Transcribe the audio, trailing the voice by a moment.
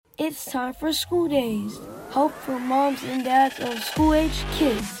It's time for School Days. Help for moms and dads of school-age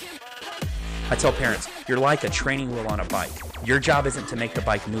kids. I tell parents, you're like a training wheel on a bike. Your job isn't to make the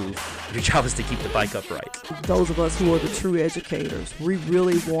bike move. Your job is to keep the bike upright. Those of us who are the true educators, we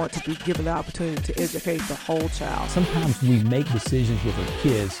really want to be given the opportunity to educate the whole child. Sometimes we make decisions with our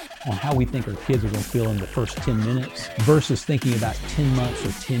kids on how we think our kids are going to feel in the first 10 minutes versus thinking about 10 months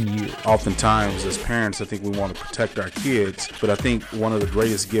or 10 years. Oftentimes, as parents, I think we want to protect our kids, but I think one of the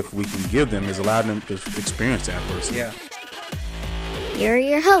greatest gifts we can give them is allow them to experience adversity. Yeah. Here are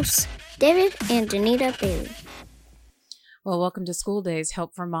your hosts, David and Danita Bailey. Well, welcome to School Days,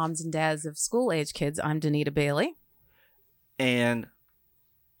 Help for Moms and Dads of School-Age Kids. I'm Danita Bailey. And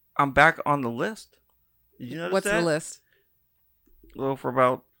I'm back on the list. Did you notice What's that? the list? Well, for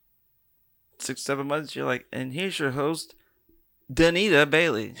about 6-7 months, you're like, and here's your host, Danita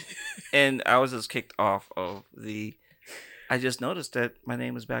Bailey. And I was just kicked off of I just noticed that my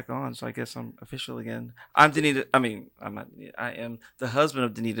name is back on, so I guess I'm official again. I'm Danita. I'm not Danita. I am the husband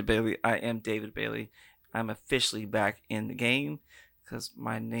of Danita Bailey. I am David Bailey. I'm officially back in the game because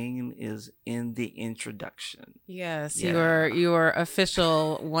my name is in the introduction. Yes, Yeah. you are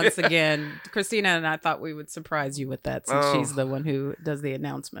official once again. Christina and I thought we would surprise you with that since she's the one who does the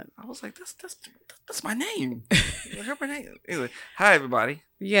announcement. I was like, that's my name. I heard my name. Anyway, hi everybody.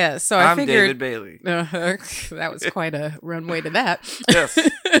 Yeah, so I'm I figured David Bailey. that was quite a runway to that. Yes.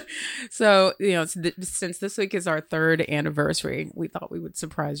 So, since this week is our 3rd anniversary, we thought we would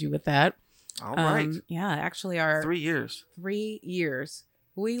surprise you with that. All right. Yeah, actually our 3 years. 3 years.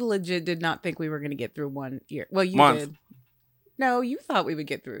 We legit did not think we were going to get through 1 year. Well, you Month. did. No, you thought we would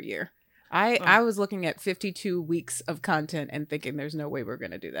get through a year. I was looking at 52 weeks of content and thinking there's no way we're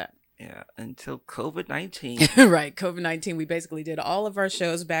going to do that. Yeah, until COVID-19. Right. COVID-19. We basically did all of our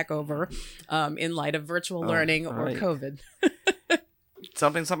shows back over in light of virtual learning or right. COVID.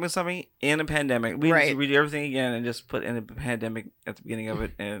 something in a pandemic. We Right. just read everything again and just put in a pandemic at the beginning of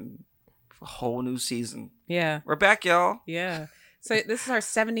it and a whole new season. Yeah. We're back, y'all. Yeah. So this is our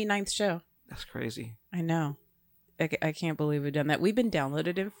 79th show. That's crazy. I know. I can't believe we've done that. We've been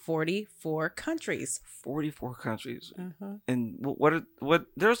downloaded in 44 countries. 44 countries. Uh-huh. And what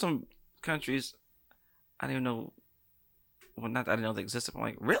there are some countries I didn't even know. Well, not that I didn't know they existed. I'm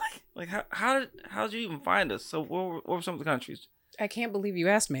like, really? Like, how did you even find us? So, what were some of the countries? I can't believe you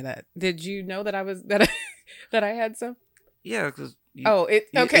asked me that. Did you know that that I had some? Yeah, because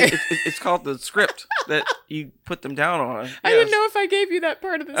Okay. it's called the script that you put them down on. I didn't know if I gave you that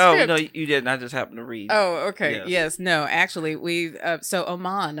part of the Oh script. no, you didn't. I just happened to read. Oh, okay. Yes. Yes. No, actually, we so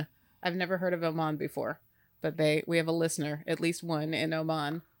Oman. I've never heard of Oman before, but we have a listener, at least one in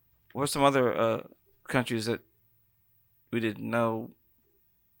Oman. What are some other countries that we didn't know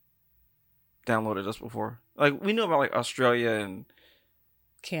downloaded us before? Like we knew about like Australia and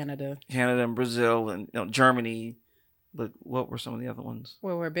Canada and Brazil and Germany, but what were some of the other ones?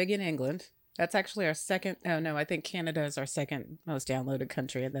 Well, we're big in England. That's actually our second. Oh no, I think Canada is our second most downloaded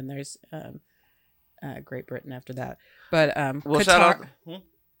country, and then there's Great Britain after that. But Well, Qatar. shout out.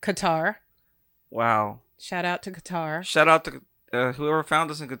 Qatar. Wow. Shout out to Qatar. Shout out to whoever found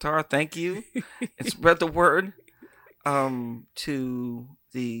us in Qatar. Thank you. And spread the word to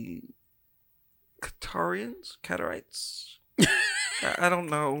the Qatarites. I don't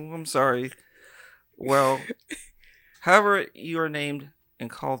know. I'm sorry. Well, however you are named and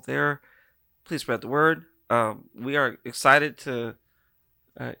called there, please spread the word. We are excited to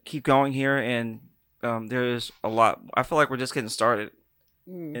keep going here, and there is a lot. I feel like we're just getting started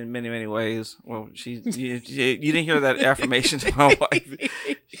in many, many ways. Well, you didn't hear that affirmation to my wife.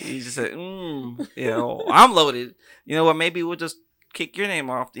 She just said, I'm loaded. You know what? Maybe we'll just kick your name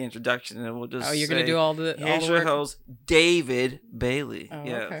off the introduction, and we'll just you're gonna do all the here's your your host, David Bailey. Oh,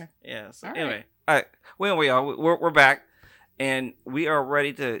 yes. okay. Yes. All Anyway, all right. Well, we're back, and we are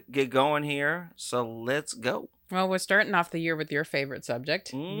ready to get going here. So let's go. Well, we're starting off the year with your favorite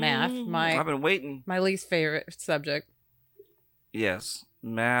subject, math. I've been waiting. My least favorite subject. Yes,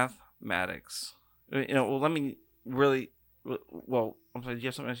 mathematics. Well, let me really. Well, I'm sorry. Do you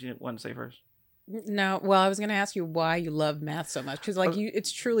have something else you want to say first? No, well, I was going to ask you why you love math so much because,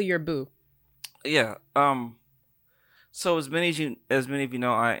 it's truly your boo. Yeah. So as many of you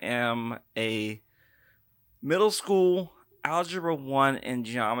know, I am a middle school algebra 1 and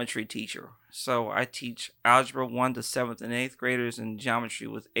geometry teacher. So I teach algebra 1 to 7th and 8th graders and geometry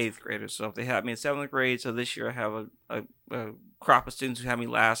with 8th graders. So if they had me in 7th grade, so this year I have a crop of students who had me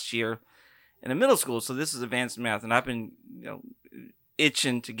last year in the middle school. So this is advanced math, and I've been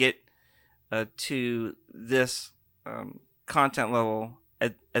itching to get to this content level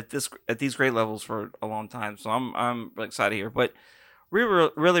at these grade levels for a long time. So I'm really excited here. But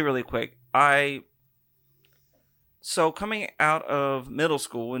really quick. So coming out of middle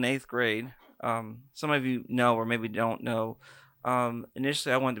school in 8th grade, some of you know or maybe don't know,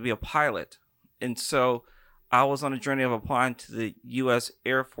 initially I wanted to be a pilot. And so I was on a journey of applying to the U.S.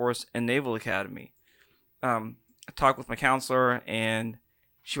 Air Force and Naval Academy. I talked with my counselor, and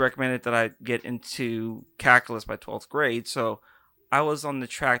she recommended that I get into calculus by 12th grade. So I was on the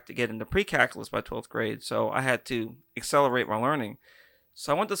track to get into pre-calculus by 12th grade. So I had to accelerate my learning.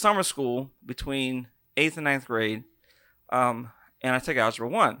 So I went to summer school between 8th and 9th grade, and I took Algebra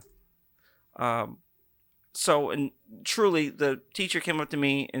 1. And truly, the teacher came up to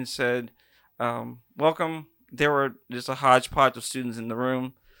me and said, welcome. There were just a hodgepodge of students in the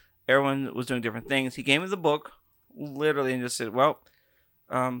room. Everyone was doing different things. He gave me the book, literally, and just said, well,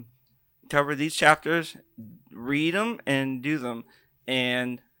 cover these chapters, read them, and do them.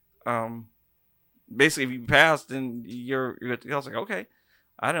 And basically, if you pass, then you're good to go. I was like, okay.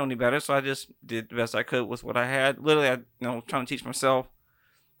 I didn't know any better, so I just did the best I could with what I had. Literally, trying to teach myself.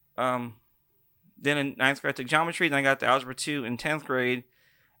 Then in 9th grade, I took geometry. Then I got to Algebra 2 in 10th grade,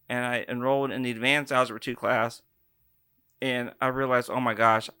 and I enrolled in the advanced Algebra 2 class. And I realized, oh my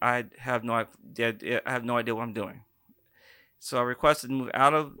gosh, I have no idea what I'm doing. So I requested to move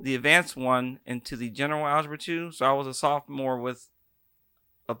out of the advanced one into the general Algebra 2. So I was a sophomore with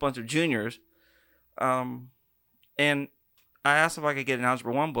a bunch of juniors. And I asked if I could get an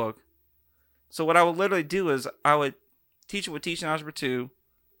Algebra 1 book. So what I would literally do is teacher would teach in Algebra 2.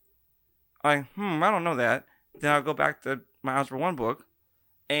 I don't know that. Then I'll go back to my Algebra 1 book.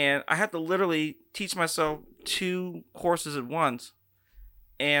 And I had to literally teach myself 2 courses at once.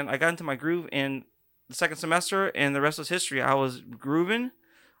 And I got into my groove in the second semester, and the rest was history. I was grooving.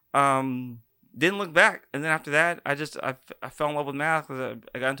 Didn't look back. And then after that, I fell in love with math because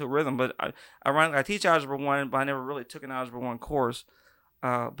I got into a rhythm. But ironically, I teach Algebra 1, but I never really took an Algebra 1 course.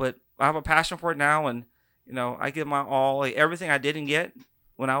 But I have a passion for it now, and I give my all. Like, everything I didn't get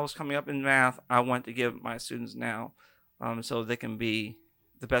when I was coming up in math, I want to give my students now, so they can be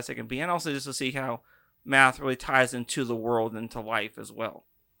the best they can be, and also just to see how math really ties into the world and to life as well.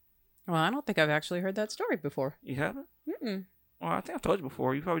 Well, I don't think I've actually heard that story before. You haven't? Mm-mm. Well, I think I've told you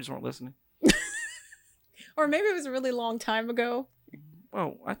before. You probably just weren't listening. Or maybe it was a really long time ago.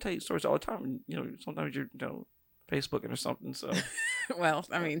 Well, I tell you stories all the time. Sometimes you're Facebooking or something. So. Well,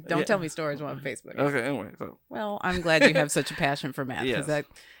 I mean, don't tell me stories while I'm Facebooking. Okay, anyway. So. Well, I'm glad you have such a passion for math, because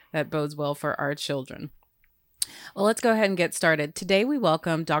that bodes well for our children. Well, let's go ahead and get started. Today we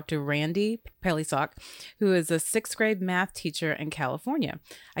welcome Dr. Randy Pelisok, who is a 6th grade math teacher in California.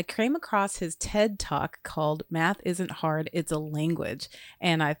 I came across his TED Talk called Math Isn't Hard, It's a Language,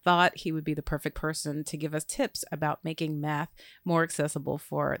 and I thought he would be the perfect person to give us tips about making math more accessible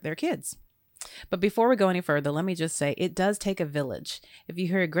for their kids. But before we go any further, let me just say it does take a village. If you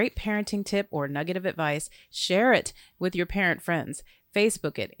hear a great parenting tip or nugget of advice, share it with your parent friends.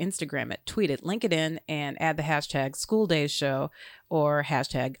 Facebook it, Instagram it, tweet it, link it in, and add the hashtag School Days Show or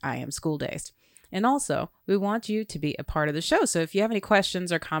hashtag I Am School Days. And also, we want you to be a part of the show. So if you have any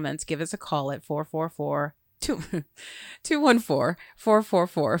questions or comments, give us a call at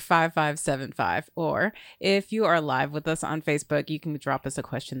 214-444-5575. Or if you are live with us on Facebook, you can drop us a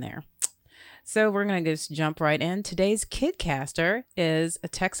question there. So we're going to just jump right in. Today's Kidcaster is a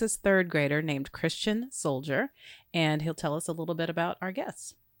Texas 3rd grader named Christian Soldier, and he'll tell us a little bit about our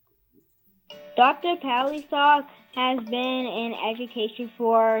guests. Dr. Pelisok has been in education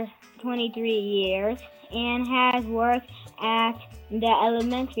for 23 years and has worked at the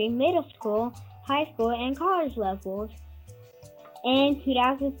elementary, middle school, high school, and college levels. In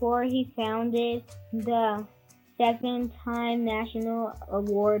 2004, he founded the 2nd-time National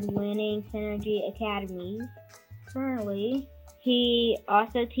Award-winning Synergy Academy. Currently, he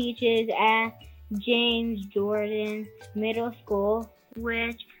also teaches at James Jordan Middle School,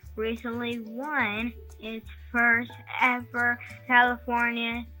 which recently won its first ever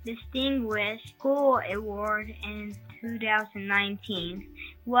California Distinguished School Award in 2019.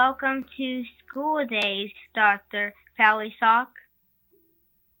 Welcome to School Days, Dr. Pelisok.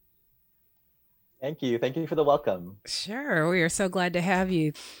 Thank you. Thank you for the welcome. Sure. We are so glad to have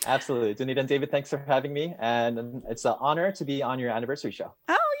you. Absolutely. Danita and David, thanks for having me. And it's an honor to be on your anniversary show.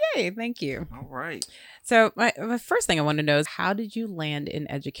 Oh, yay. Thank you. All right. So my first thing I want to know is, how did you land in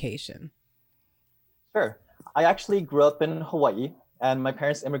education? Sure. I actually grew up in Hawaii, and my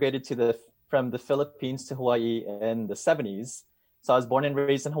parents immigrated from the Philippines to Hawaii in the 70s. So I was born and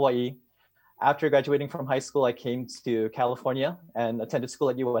raised in Hawaii. After graduating from high school, I came to California and attended school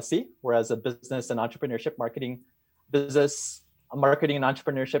at USC, where I was a business and entrepreneurship marketing and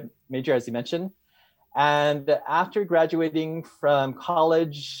entrepreneurship major, as you mentioned. And after graduating from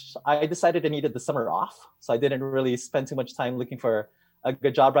college, I decided I needed the summer off. So I didn't really spend too much time looking for a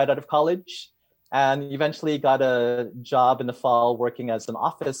good job right out of college. And eventually got a job in the fall working as an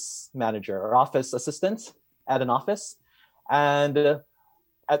office manager or office assistant at an office. And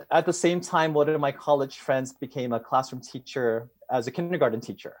at the same time, one of my college friends became a classroom teacher as a kindergarten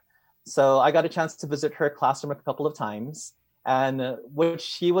teacher. So I got a chance to visit her classroom a couple of times. And what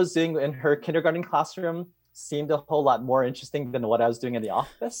she was doing in her kindergarten classroom seemed a whole lot more interesting than what I was doing in the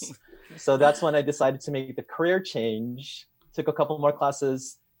office. So that's when I decided to make the career change, took a couple more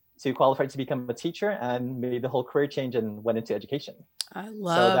classes to qualify to become a teacher, and made the whole career change and went into education. I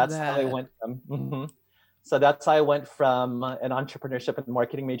love so that's that. How I went from, So that's how I went from an entrepreneurship and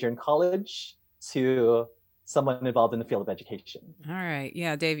marketing major in college to someone involved in the field of education. All right.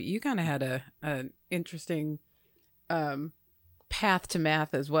 Yeah, Dave, you kind of had an interesting path to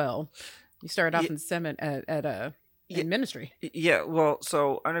math as well. You started off in ministry. Yeah. Well,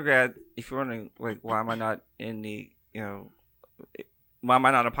 so undergrad, if you're wondering, like, why am I not in the, why am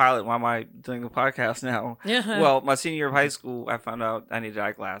I not a pilot? Why am I doing a podcast now? Yeah. Well, my senior year of high school, I found out I needed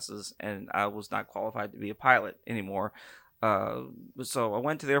eyeglasses, and I was not qualified to be a pilot anymore. So I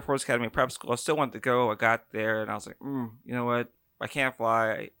went to the Air Force Academy prep school. I still wanted to go. I got there, and I was like, you know what? I can't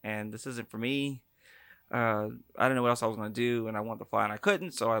fly, and this isn't for me. I didn't know what else I was going to do, and I wanted to fly, and I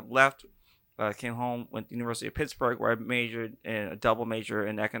couldn't. So I left. Came home, went to the University of Pittsburgh, where I majored in a double major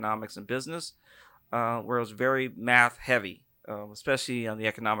in economics and business, where it was very math heavy. Especially on the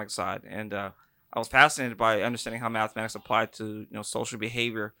economic side, and I was fascinated by understanding how mathematics applied to social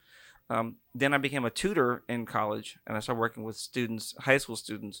behavior. Then I became a tutor in college, and I started working with students, high school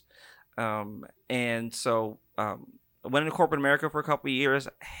students, and so I went into corporate America for a couple of years.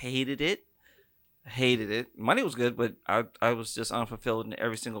 Hated it. Money was good, but I was just unfulfilled in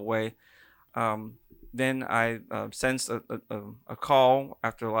every single way. Then I sensed a call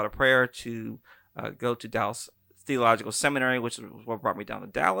after a lot of prayer to go to Dallas Theological Seminary, which is what brought me down to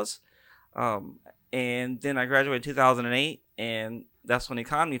Dallas. And then I graduated in 2008, and that's when the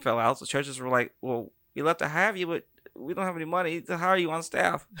economy fell out. So churches were like, well, we love to have you, but we don't have any money to hire you on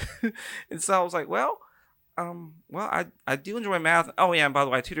staff. And so I was like, well, I do enjoy math. Oh, yeah, and by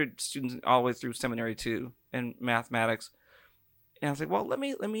the way, I tutored students all the way through seminary too in mathematics. And I was like, well, let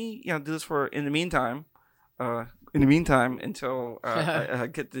me do this for in the meantime until I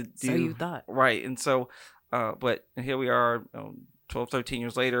get to do. So you thought. Right. And so but here we are 12, 13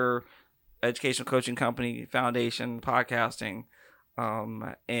 years later, educational coaching company, foundation, podcasting.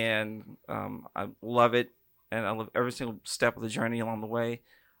 And I love it. And I love every single step of the journey along the way.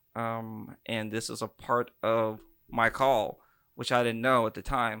 And this is a part of my call, which I didn't know at the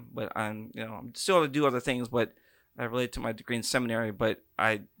time, but I'm still to do other things, but I relate to my degree in seminary, but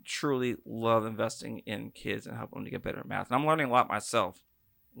I truly love investing in kids and helping them to get better at math. And I'm learning a lot myself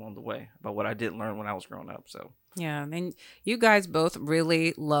along the way about what I didn't learn when I was growing up. So yeah, and you guys both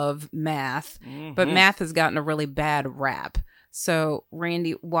really love math, but math has gotten a really bad rap. So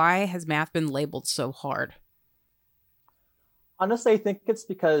Randy, why has math been labeled so hard? Honestly, I think it's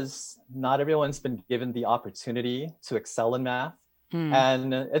because not everyone's been given the opportunity to excel in math.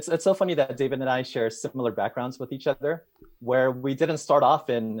 And it's so funny that David and I share similar backgrounds with each other, where we didn't start off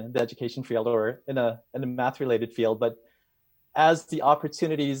in the education field or in a math related field, but as the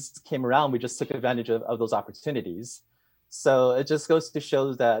opportunities came around, we just took advantage of those opportunities. So it just goes to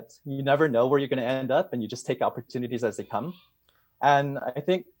show that you never know where you're going to end up, and you just take opportunities as they come. And I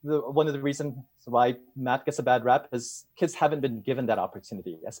think one of the reasons why math gets a bad rap is kids haven't been given that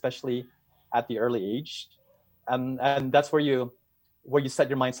opportunity, especially at the early age. And that's where you set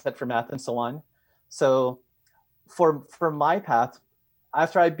your mindset for math and so on. So for my path,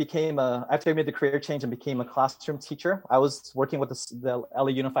 after I made the career change and became a classroom teacher, I was working with the LA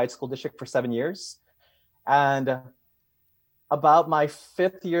Unified School District for 7 years. And about my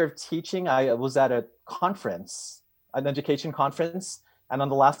 5th year of teaching, I was at a conference, an education conference. And on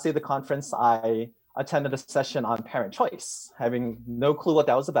the last day of the conference, I attended a session on parent choice, having no clue what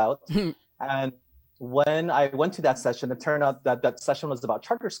that was about. And when I went to that session, it turned out that session was about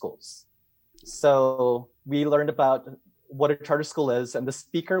charter schools. So we learned about what a charter school is, and the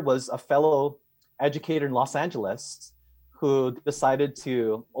speaker was a fellow educator in Los Angeles who decided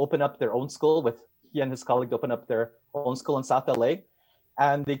to open up their own school. He and his colleague opened up their own school in South LA.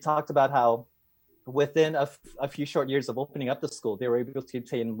 And they talked about how within a few short years of opening up the school, they were able to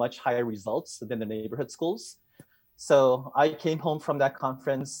obtain much higher results than the neighborhood schools. So I came home from that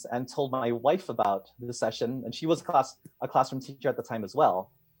conference and told my wife about the session, and she was a classroom teacher at the time as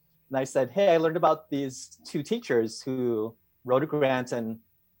well. And I said, hey, I learned about these 2 teachers who wrote a grant and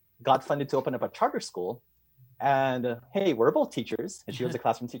got funded to open up a charter school. And hey, we're both teachers, and she was a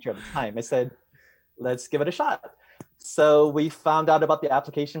classroom teacher at the time. I said, let's give it a shot. So we found out about the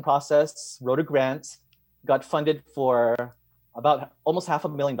application process, wrote a grant, got funded for about almost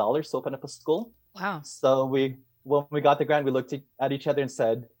 $500,000 to open up a school. Wow. So when we got the grant, we looked at each other and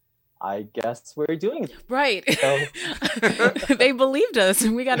said, I guess we're doing it. Right. So, they believed us,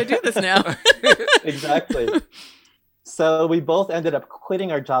 and we got to do this now. Exactly. So we both ended up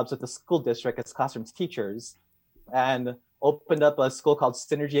quitting our jobs with the school district as classroom teachers and opened up a school called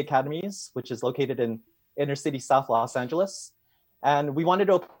Synergy Academies, which is located in inner city South Los Angeles. And we wanted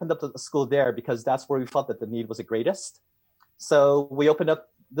to open up the school there because that's where we felt that the need was the greatest. So we opened up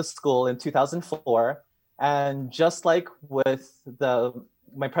the school in 2004. And just like with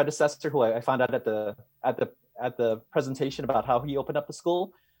my predecessor, who I found out at the presentation about how he opened up the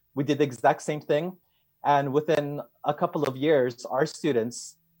school, we did the exact same thing. And within a couple of years, our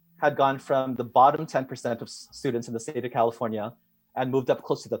students had gone from the bottom 10% of students in the state of California and moved up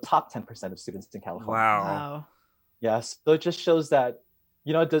close to the top 10% of students in California. Wow. Yes. So it just shows that,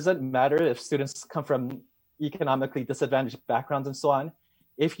 it doesn't matter if students come from economically disadvantaged backgrounds and so on.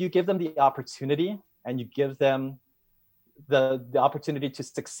 If you give them the opportunity and you give them the opportunity to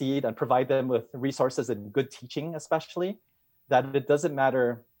succeed and provide them with resources and good teaching, especially, that it doesn't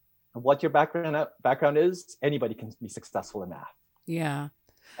matter what your background is, anybody can be successful in math. Yeah.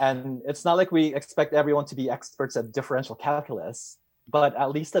 And it's not like we expect everyone to be experts at differential calculus, but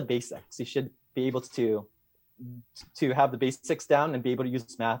at least the basics. You should be able to have the basics down and be able to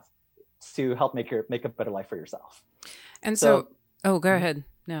use math to help make a better life for yourself. And so go ahead.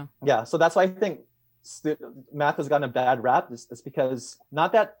 No. Yeah. So that's why I think math has gotten a bad rap. It's because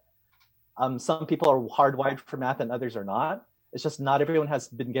not that some people are hardwired for math and others are not. It's just not everyone has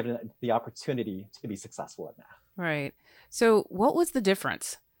been given the opportunity to be successful at math. Right. So what was the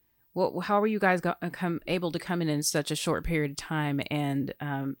difference? How were you guys able to come in such a short period of time and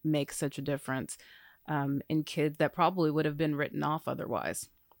make such a difference in kids that probably would have been written off otherwise?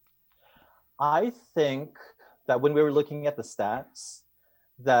 I think that when we were looking at the stats,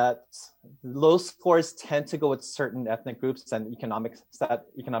 that low scores tend to go with certain ethnic groups and economic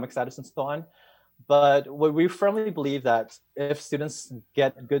status and so on. But we firmly believe that if students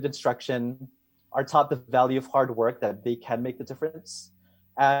get good instruction, are taught the value of hard work, that they can make the difference.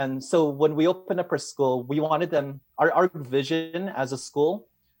 And so when we opened up our school, we wanted them, our vision as a school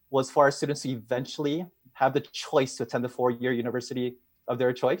was for our students to eventually have the choice to attend the 4-year university of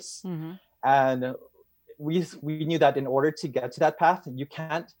their choice. Mm-hmm. And we knew that in order to get to that path, you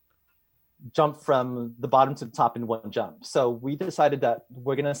can't jump from the bottom to the top in one jump. So we decided that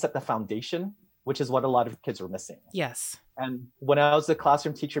we're going to set the foundation, which is what a lot of kids were missing. Yes. And when I was a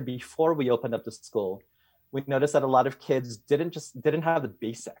classroom teacher before we opened up the school, we noticed that a lot of kids didn't have the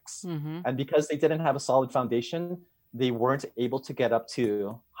basics. Mm-hmm. And because they didn't have a solid foundation, they weren't able to get up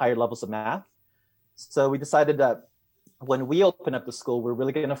to higher levels of math. So we decided that when we open up the school, we're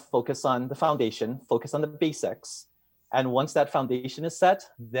really going to focus on the foundation, focus on the basics. And once that foundation is set,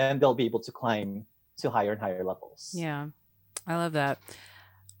 then they'll be able to climb to higher and higher levels. Yeah, I love that.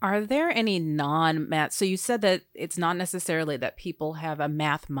 Are there any non-math? So you said that it's not necessarily that people have a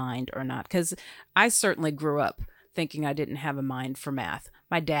math mind or not, because I certainly grew up thinking I didn't have a mind for math.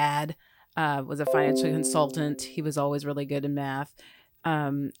 My dad was a financial consultant. He was always really good in math.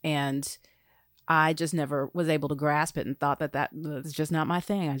 And I just never was able to grasp it and thought that was just not my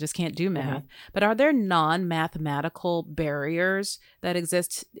thing. I just can't do math. Mm-hmm. But are there non-mathematical barriers that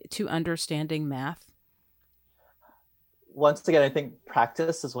exist to understanding math? Once again, I think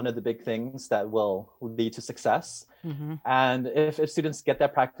practice is one of the big things that will lead to success. Mm-hmm. And if students get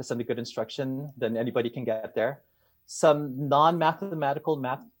that practice and the good instruction, then anybody can get there. Some non-mathematical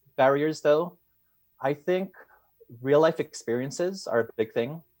math barriers, though, I think real life experiences are a big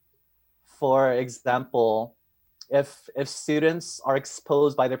thing. For example, if students are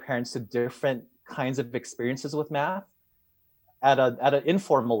exposed by their parents to different kinds of experiences with math at an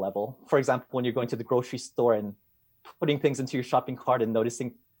informal level, for example, when you're going to the grocery store and putting things into your shopping cart and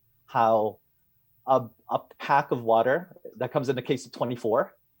noticing how a pack of water that comes in a case of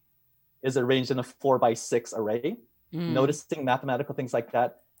 24 is arranged in a 4x6 array. Noticing mathematical things like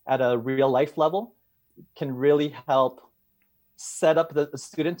that at a real life level can really help set up the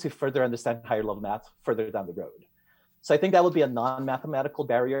student to further understand higher level math further down the road. So I think that would be a non-mathematical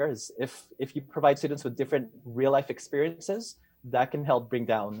barrier, is if you provide students with different real life experiences, that can help bring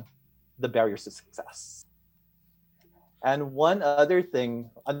down the barriers to success. And one other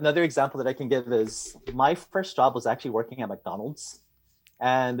thing, another example that I can give is my first job was actually working at McDonald's.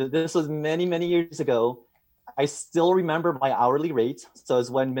 And this was many, many years ago. I still remember my hourly rate. So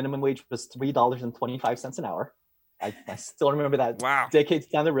it's when minimum wage was $3.25 an hour. I still remember that. Wow. Decades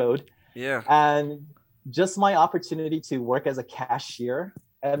down the road. Yeah. And just my opportunity to work as a cashier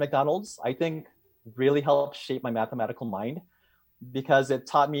at McDonald's, I think really helped shape my mathematical mind, because it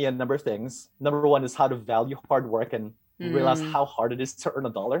taught me a number of things. Number one is how to value hard work and realize how hard it is to earn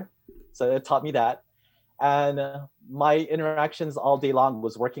 $1. So it taught me that. And my interactions all day long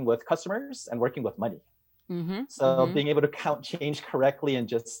was working with customers and working with money. So being able to count change correctly and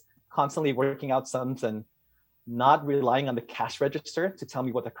just constantly working out sums and not relying on the cash register to tell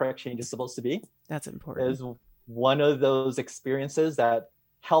me what the correct change is supposed to be. That's important. Is one of those experiences that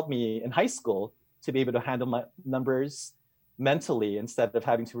helped me in high school to be able to handle my numbers mentally instead of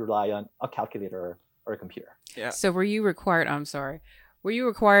having to rely on a calculator or a computer. Yeah. So were you required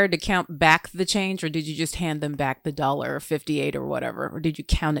to count back the change, or did you just hand them back the $1.58 or whatever, or did you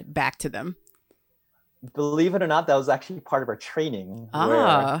count it back to them? Believe it or not, that was actually part of our training.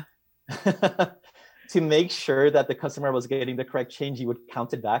 Ah. To make sure that the customer was getting the correct change, he would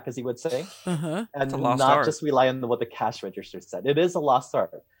count it back, as he would say, and not just rely on what the cash register said. It is a lost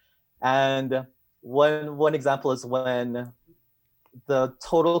art. And one example is when the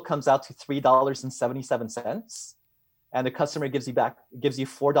total comes out to $3.77, and the customer gives you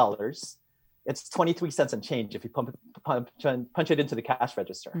 $4. It's 23 cents and change if you punch it into the cash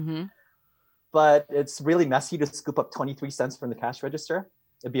register. But it's really messy to scoop up 23 cents from the cash register.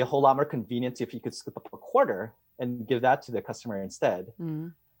 It'd be a whole lot more convenient if you could scoop up a quarter and give that to the customer instead.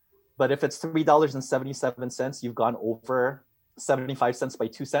 But if it's $3.77, you've gone over 75 cents by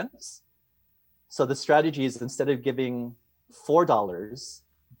 2 cents. So the strategy is, instead of giving $4,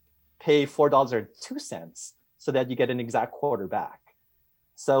 pay $4.02 so that you get an exact quarter back.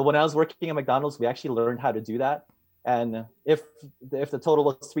 So when I was working at McDonald's, we actually learned how to do that. And if the total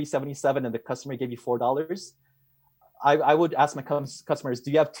was $3.77 and the customer gave you $4, I would ask my customers, do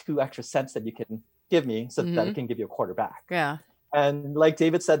you have 2 extra cents that you can give me so that I can give you a quarter back? Yeah. And like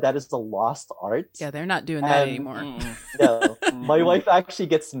David said, that is the lost art. Yeah, they're not doing that anymore. No, my wife actually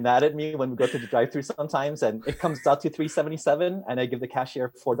gets mad at me when we go to the drive-thru sometimes, and it comes out to $3.77, and I give the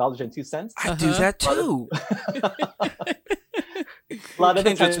cashier $4.02. I do that too. A lot of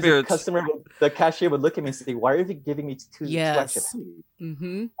the times, the cashier would look at me and say, "Why are you giving me two extra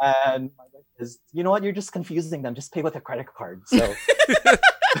pennies?" And my wife is, "You know what? You're just confusing them. Just pay with a credit card." So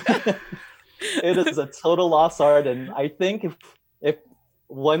it is a total lost art, and I think if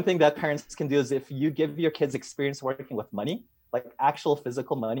one thing that parents can do is, if you give your kids experience working with money, like actual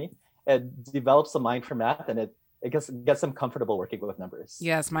physical money, it develops a mind for math, and it gets them comfortable working with numbers.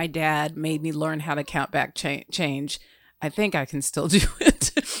 Yes, my dad made me learn how to count back change. I think I can still do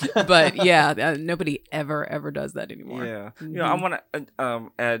it, but yeah, nobody ever does that anymore. Yeah, you know, I want to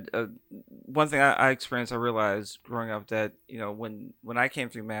add one thing I experienced. I realized growing up that, you know, when I came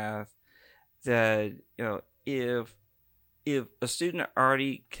through math, that, you know, if a student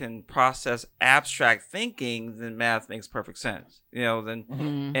already can process abstract thinking, then math makes perfect sense. You know, then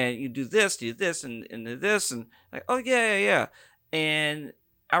and you do this, and this, and like, oh yeah, and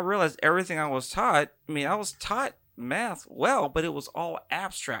I realized everything I was taught. I mean, I was taught math well, but it was all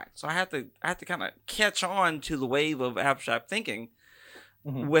abstract, so I had to kind of catch on to the wave of abstract thinking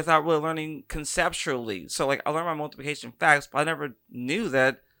without really learning conceptually. So like, I learned my multiplication facts, but I never knew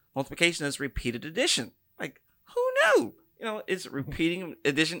that multiplication is repeated addition. Like, who knew? You know, it's repeating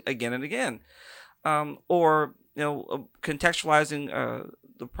addition again and again. Or, you know, contextualizing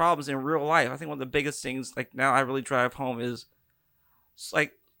the problems in real life. I think one of the biggest things, like, now I really drive home is,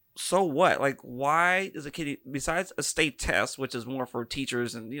 like, so what? Like, why is a kid, besides a state test, which is more for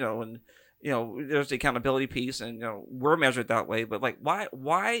teachers, and there's the accountability piece, and, you know, we're measured that way, but like,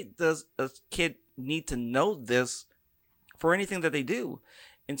 why does a kid need to know this for anything that they do?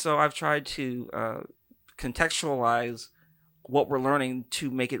 And so I've tried to contextualize what we're learning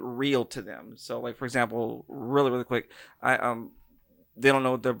to make it real to them. So, like, for example, really quick, they don't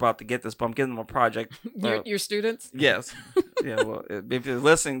know they're about to get this, but I'm giving them a project. Your students? Yes. Yeah. Well, if you're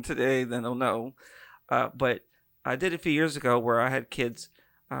listening today, then they'll know. But I did it a few years ago where I had kids.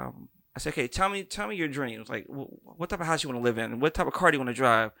 I said, "Okay, tell me your dreams. Like, what type of house you want to live in? What type of car do you want to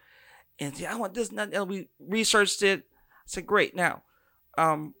drive?" And I want this and that. And we researched it. I said, "Great. Now,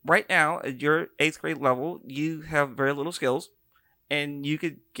 right now at your 8th grade level, you have very little skills, and you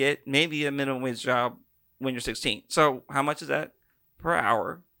could get maybe a minimum wage job when you're 16. So how much is that per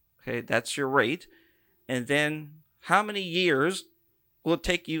hour? Okay, that's your rate. And then how many years will it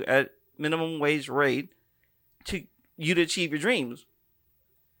take you at minimum wage rate to achieve your dreams?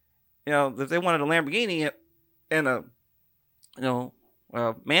 You know, if they wanted a Lamborghini and a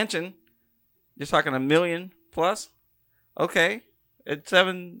mansion, you're talking $1 million plus. Okay, at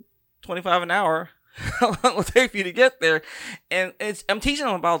 $7.25 an hour, how long will it take for you to get there? And I'm teaching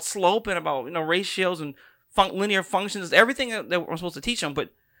them about slope and about ratios and linear functions, everything that we're supposed to teach them.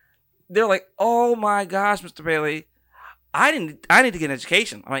 But they're like, "Oh my gosh, Mr. Bailey, I need to get an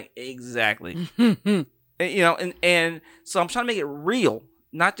education." I'm like, exactly. and so I'm trying to make it real,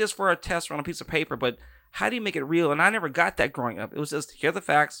 not just for a test or on a piece of paper, but how do you make it real? And I never got that growing up. It was just, here are the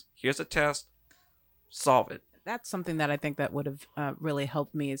facts, here's a test, solve it. That's something that I think that would have really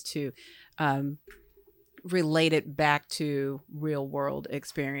helped me, is to relate it back to real world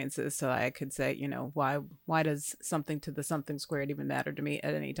experiences, so I could say, why does something to the something squared even matter to me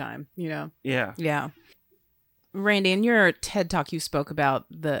at any time? Yeah. Randy, in your TED Talk, you spoke about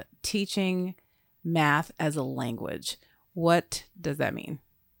the teaching math as a language. What does that mean?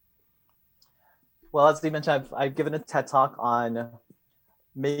 Well, as you mentioned, I've given a TED Talk on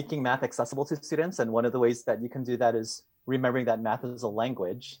making math accessible to students. And one of the ways that you can do that is remembering that math is a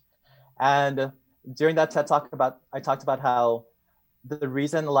language. And during that TED Talk, I talked about how the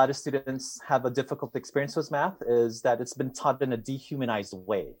reason a lot of students have a difficult experience with math is that it's been taught in a dehumanized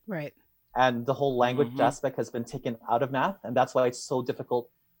way. Right. And the whole language aspect has been taken out of math. And that's why it's so difficult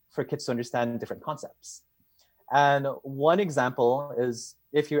for kids to understand different concepts. And one example is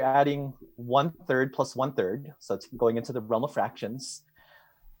if you're adding 1/3 plus 1/3, so it's going into the realm of fractions.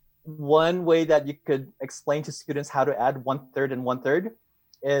 One way that you could explain to students how to add 1/3 and 1/3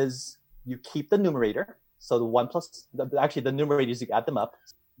 is you keep the numerator. So the the numerators, you add them up,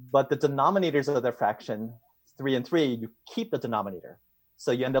 but the denominators of the fraction, 3 and 3, you keep the denominator.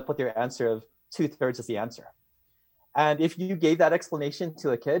 So you end up with your answer of 2/3 as the answer. And if you gave that explanation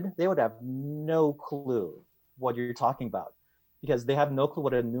to a kid, they would have no clue what you're talking about, because they have no clue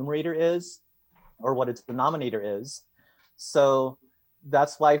what a numerator is or what its denominator is. So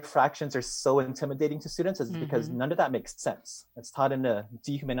that's why fractions are so intimidating to students, is because none of that makes sense. It's taught in a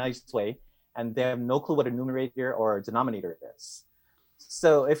dehumanized way, and they have no clue what a numerator or a denominator is.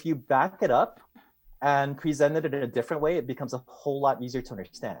 So if you back it up and present it in a different way, it becomes a whole lot easier to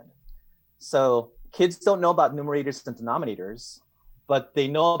understand. So kids don't know about numerators and denominators, but they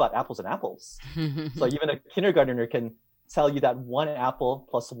know about apples and apples. So even a kindergartner can tell you that 1 apple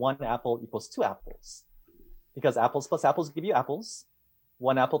plus 1 apple equals 2 apples, because apples plus apples give you apples.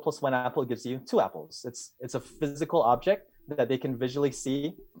 1 apple plus 1 apple gives you 2 apples. It's a physical object that they can visually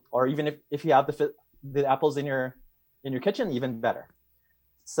see, or even if you have the apples in your kitchen, even better.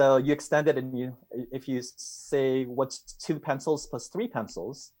 So you extend it, and if you say what's 2 pencils plus 3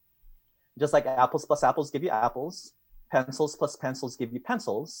 pencils, just like apples plus apples give you apples, pencils plus pencils give you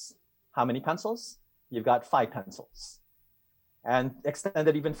pencils. How many pencils? You've got 5 pencils. And extend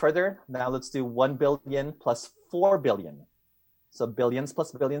it even further. Now let's do 1 billion plus 4 billion. So billions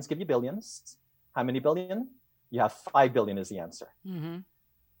plus billions give you billions. How many billion? You have 5 billion is the answer.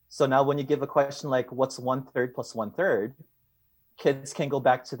 So now when you give a question like, what's 1/3 plus 1/3? Kids can go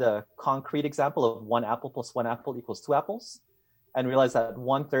back to the concrete example of 1 apple plus 1 apple equals 2 apples, and realize that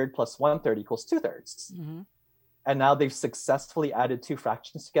 1/3 plus 1/3 equals 2/3. And now they've successfully added 2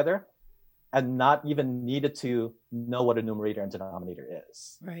 fractions together and not even needed to know what a numerator and denominator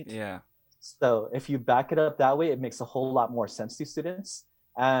is. Right. Yeah. So if you back it up that way, it makes a whole lot more sense to students.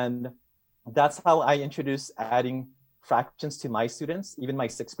 And that's how I introduce adding fractions to my students, even my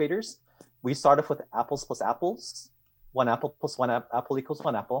 6th graders. We start off with apples plus apples. 1 apple plus 1 apple equals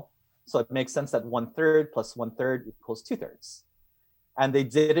 1 apple. So it makes sense that 1/3 plus 1/3 equals 2/3. And they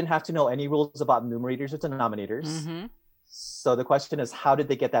didn't have to know any rules about numerators or denominators. So the question is, how did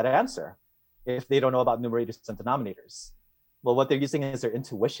they get that answer if they don't know about numerators and denominators? Well, what they're using is their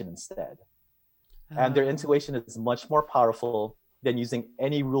intuition instead. And their intuition is much more powerful than using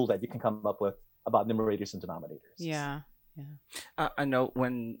any rule that you can come up with about numerators and denominators. Yeah. I know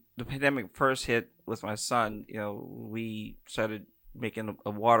when the pandemic first hit with my son, we started making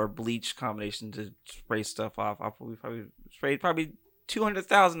a water bleach combination to spray stuff off. We probably sprayed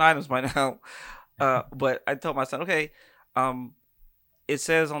 200,000 items by now. But I told my son, okay, it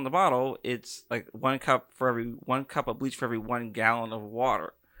says on the bottle, it's like 1 cup of bleach for every 1 gallon of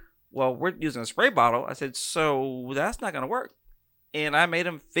water. Well, we're using a spray bottle. I said, so that's not going to work. And I made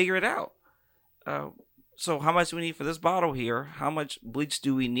him figure it out. So how much do we need for this bottle here? How much bleach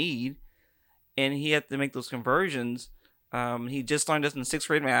do we need? And he had to make those conversions. He just learned this in 6th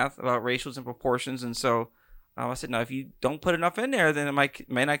grade math about ratios and proportions. And so I said, no, if you don't put enough in there, then it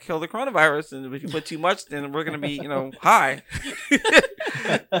may not kill the coronavirus. And if you put too much, then we're going to be, high.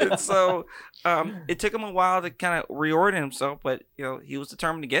 And so it took him a while to kind of reorient himself, but, he was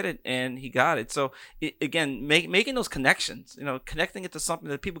determined to get it, and he got it. So, again, making those connections, connecting it to something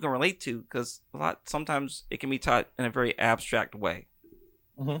that people can relate to, because sometimes it can be taught in a very abstract way.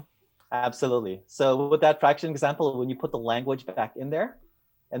 Mm-hmm. Absolutely. So with that fraction example, when you put the language back in there,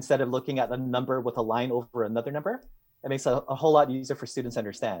 instead of looking at a number with a line over another number, it makes a whole lot easier for students to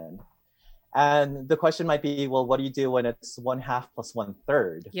understand. And the question might be, well, what do you do when it's 1/2 plus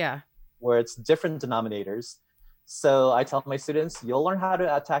 1/3? Yeah. Where it's different denominators. So I tell my students, you'll learn how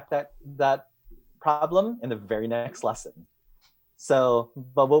to attack that problem in the very next lesson. So,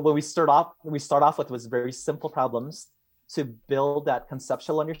 but when we start off with was very simple problems to build that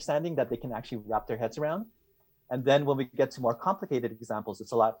conceptual understanding that they can actually wrap their heads around. And then when we get to more complicated examples,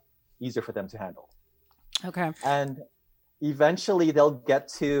 it's a lot easier for them to handle. Okay. And eventually they'll get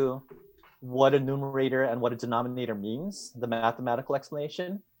to what a numerator and what a denominator means, the mathematical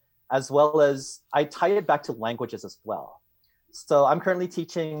explanation, as well as I tie it back to languages as well. So I'm currently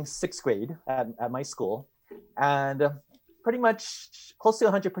teaching 6th grade at my school, and pretty much close to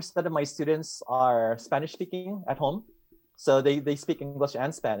 100% of my students are Spanish speaking at home. So they speak English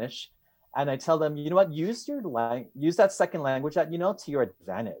and Spanish. And I tell them, you know what, use that second language that you know to your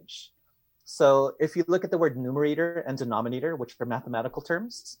advantage. So if you look at the word numerator and denominator, which are mathematical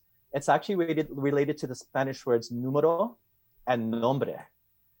terms, it's actually related to the Spanish words número and nombre.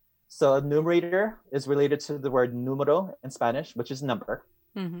 So a numerator is related to the word número in Spanish, which is number.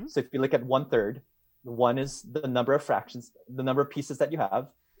 Mm-hmm. So if you look at 1/3, 1 is the number of fractions, the number of pieces that you have.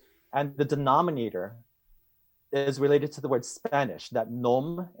 And the denominator is related to the word Spanish, that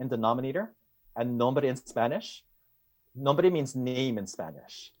nom in denominator and nombre in Spanish. Nombre means name in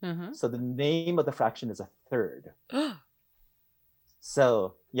Spanish. Mm-hmm. So the name of the fraction is 1/3.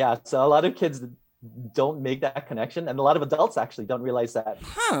 So yeah, so a lot of kids don't make that connection, and a lot of adults actually don't realize that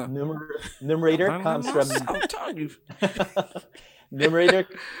numerator comes from numerator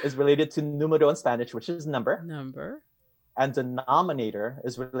is related to número in Spanish, which is number. And denominator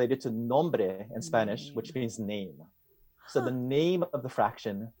is related to nombre in Spanish, which means name. So the name of the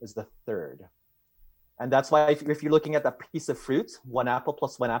fraction is 1/3. And that's why if you're looking at that piece of fruit, 1 apple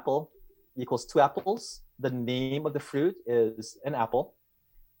plus 1 apple equals 2 apples, the name of the fruit is an apple.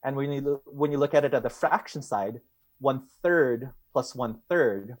 And when you look at it at the fraction side, 1/3 plus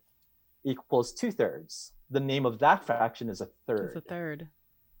 1/3 equals 2/3. The name of that fraction is 1/3. It's 1/3.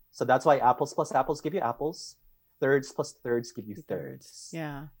 So that's why apples plus apples give you apples. Thirds plus thirds give you thirds.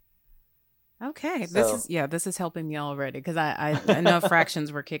 Yeah. Okay. So, this is helping me already, because I know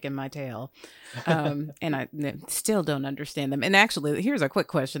fractions were kicking my tail, and I still don't understand them. And actually, here's a quick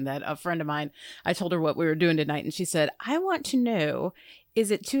question that a friend of mine, I told her what we were doing tonight, and she said, I want to know,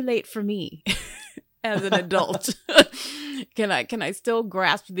 is it too late for me as an adult? Can I still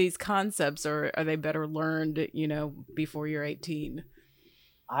grasp these concepts, or are they better learned, before you're 18?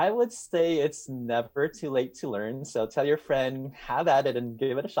 I would say it's never too late to learn. So tell your friend, have at it and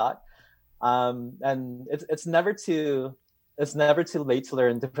give it a shot. And it's never too late to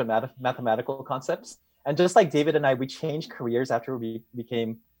learn different mathematical concepts. And just like David and I, we changed careers after we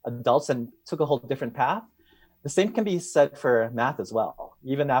became adults and took a whole different path. The same can be said for math as well.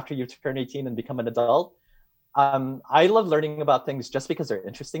 Even after you turn 18 and become an adult, I love learning about things just because they're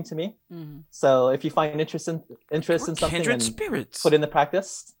interesting to me. Mm-hmm. So if you find interest in something and put in the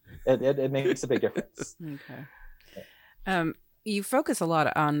practice, it makes a big difference. Okay. You focus a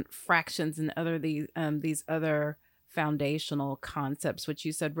lot on fractions and these other foundational concepts, which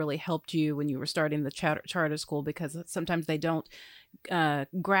you said really helped you when you were starting the charter school, because sometimes they don't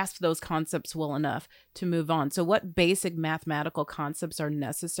grasp those concepts well enough to move on. So what basic mathematical concepts are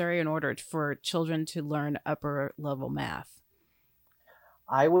necessary in order for children to learn upper level math?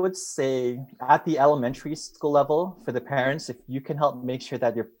 I would say at the elementary school level, for the parents, if you can help make sure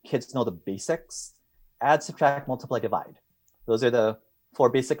that your kids know the basics, add, subtract, multiply, divide. Those are the 4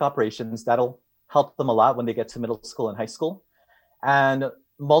 basic operations. That'll help them a lot when they get to middle school and high school. And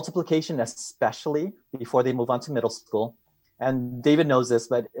multiplication, especially before they move on to middle school. And David knows this,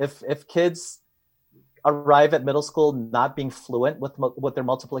 but if kids arrive at middle school not being fluent with their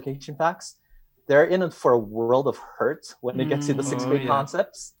multiplication facts, they're in it for a world of hurt when they get to the 6th grade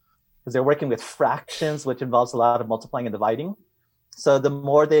concepts, because they're working with fractions, which involves a lot of multiplying and dividing. So the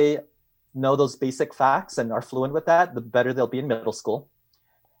more they know those basic facts and are fluent with that, the better they'll be in middle school.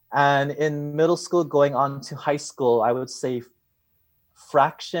 And in middle school, going on to high school, I would say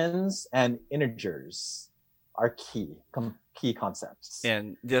fractions and integers are key concepts.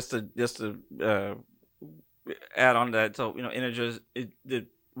 And just to add on to that. So, integers,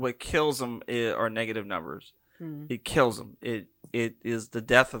 what kills them are negative numbers. It kills them. It is the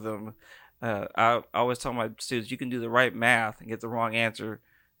death of them. I always tell my students, you can do the right math and get the wrong answer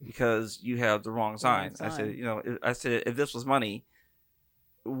because you have the wrong sign. I said, if this was money,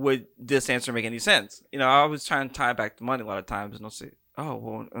 would this answer make any sense? I always try and tie it back to money a lot of times, and they'll say, oh,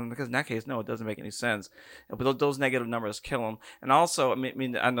 well, because in that case, no, it doesn't make any sense. But those negative numbers kill them. And also,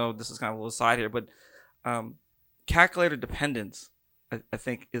 I know this is kind of a little side here, but calculator dependence, I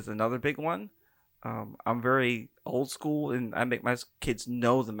think, is another big one. I'm very old school, and I make my kids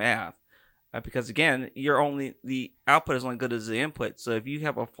know the math. Because again, the output is only good as the input. So if you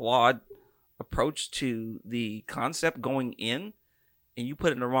have a flawed approach to the concept going in, and you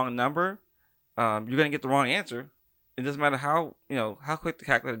put in the wrong number, you're going to get the wrong answer. It doesn't matter how quick the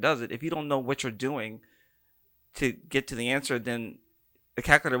calculator does it. If you don't know what you're doing to get to the answer, then the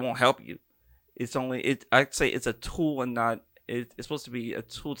calculator won't help you. I'd say it's a tool and not. It's supposed to be a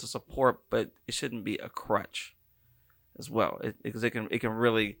tool to support, but it shouldn't be a crutch as well. Because it can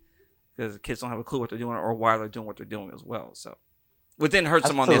really. Because kids don't have a clue what they're doing or why they're doing what they're doing as well. So, it then hurts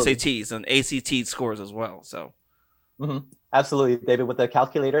them on the SATs and ACT scores as well. So, Absolutely, David, with the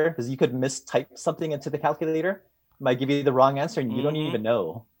calculator, because you could mistype something into the calculator, it might give you the wrong answer, and you don't even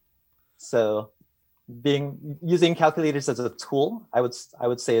know. So, using calculators as a tool, I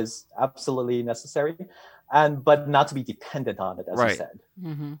would say is absolutely necessary, but not to be dependent on it, as you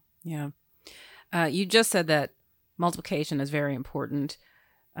said. Yeah, you just said that multiplication is very important.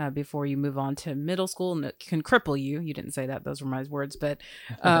 Before you move on to middle school, and it can cripple you. You didn't say that; those were my words. But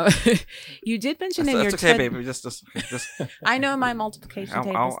you did mention in your TED... baby. Just I know my multiplication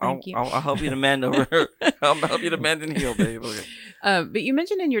tables. Thank you. I'll help you to mend over. I'll help you to mend and heal, baby. Okay. But you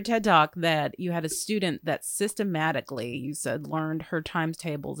mentioned in your TED Talk that you had a student that systematically, you said, learned her times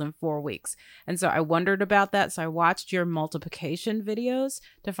tables in 4 weeks. And so I wondered about that. So I watched your multiplication videos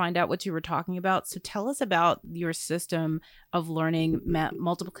to find out what you were talking about. So tell us about your system of learning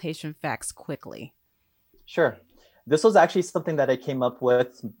multiplication facts quickly. Sure. This was actually something that I came up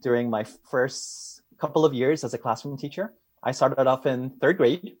with during my first couple of years as a classroom teacher. I started off in 3rd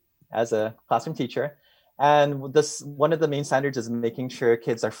grade as a classroom teacher. And one of the main standards is making sure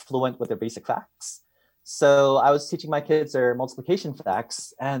kids are fluent with their basic facts. So I was teaching my kids their multiplication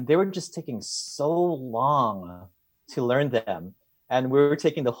facts, and they were just taking so long to learn them. And we were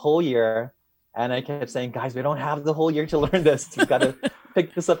taking the whole year, and I kept saying, guys, we don't have the whole year to learn this. You've got to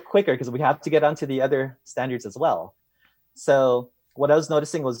pick this up quicker because we have to get onto the other standards as well. So what I was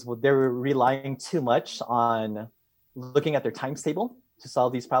noticing was they were relying too much on looking at their times table to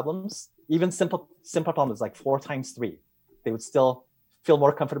solve these problems. Even simple problems like 4 times 3, they would still feel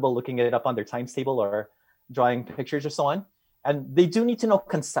more comfortable looking it up on their times table or drawing pictures or so on. And they do need to know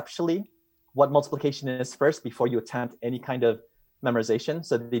conceptually what multiplication is first before you attempt any kind of memorization.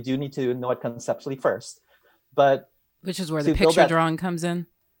 So they do need to know it conceptually first. But which is where the picture drawing comes in?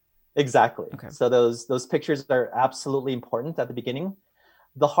 Exactly. Okay. So those pictures are absolutely important at the beginning.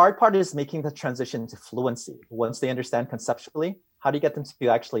 The hard part is making the transition to fluency. Once they understand conceptually, how do you get them to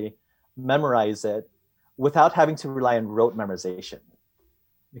actually memorize it without having to rely on rote memorization?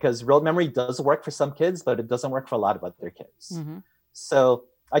 Because rote memory does work for some kids, but it doesn't work for a lot of other kids. So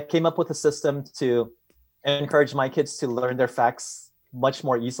I came up with a system to encourage my kids to learn their facts much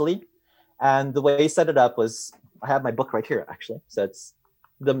more easily. And the way I set it up was, I have my book right here, actually. So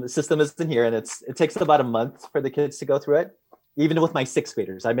the system is in here, and it takes about a month for the kids to go through it. Even with my 6th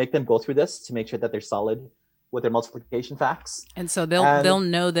graders, I make them go through this to make sure that they're solid with their multiplication facts. And so they'll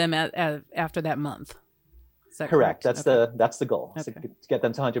know them after that month. Is that correct? That's the goal. Okay. So to get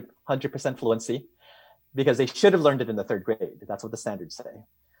them to 100% fluency, because they should have learned it in the 3rd grade. That's what the standards say.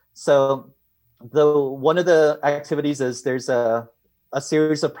 So one of the activities is there's a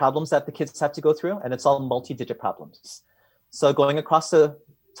series of problems that the kids have to go through, and it's all multi-digit problems. So going across the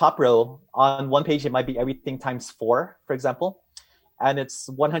top row, on one page, it might be everything times 4, for example. And it's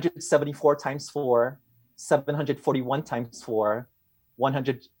 174 times 4, 741 times 4,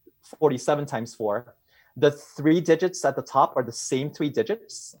 147 times 4. The 3 digits at the top are the same 3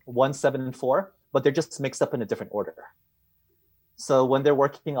 digits, 1, 7, and 4, but they're just mixed up in a different order. So when they're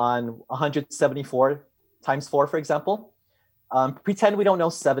working on 174 times 4, for example, pretend we don't know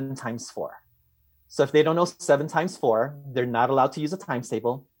 7 times 4. So if they don't know 7 times 4, they're not allowed to use a times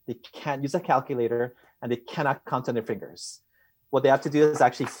table. They can't use a calculator, and they cannot count on their fingers. What they have to do is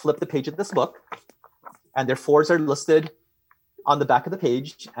actually flip the page of this book, and their 4s are listed on the back of the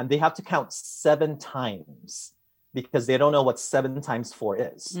page, and they have to count 7 times because they don't know what 7 times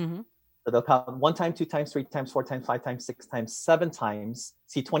 4 is. So they'll count 1 time, 2 times, 3 times, 4 times, 5 times, 6 times, 7 times,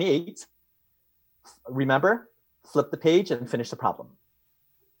 see 28. remember, flip the page and finish the problem.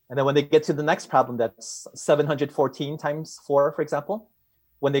 And then when they get to the next problem, that's 714 times 4, for example.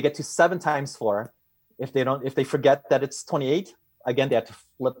 When they get to 7 times 4, if they forget that it's 28, again, they have to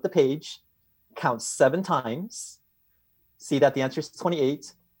flip the page, count 7 times, see that the answer is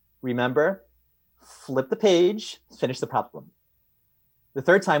 28, remember, flip the page, finish the problem. The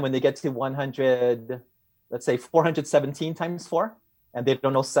third time, when they get to 100, let's say 417 times 4, and they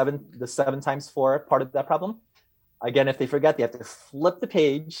don't know the 7 times 4 part of that problem, again, if they forget, they have to flip the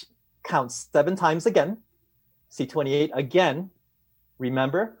page, count 7 times again, see 28 again,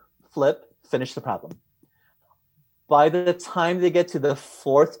 remember, flip, finish the problem. By the time they get to the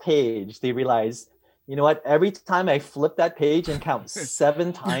 4th page, they realize, you know what, every time I flip that page and count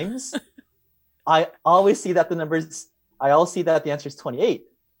 7 times, I always see that the answer is 28.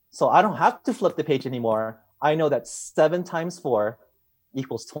 So I don't have to flip the page anymore. I know that 7 times 4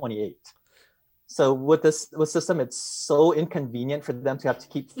 equals 28. So with this system, it's so inconvenient for them to have to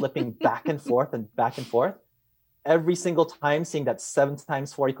keep flipping back and forth and back and forth. Every single time seeing that 7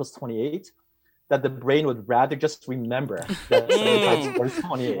 times 4 equals 28, that the brain would rather just remember that 7 times 4 is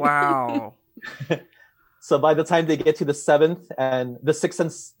 28. Wow. So by the time they get to the 7th and the 5th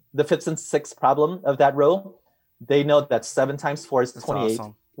and 6th problem of that row, they know that 7 times 4 is 28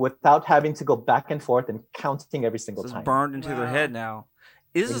 awesome. Without having to go back and forth and counting every single time. It's burned into their head now.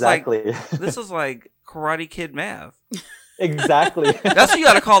 This Exactly. this is like Karate Kid math. Exactly. That's what you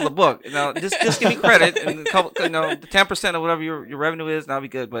got to call the book. Just give me credit, and the 10% of whatever your revenue is, that'll be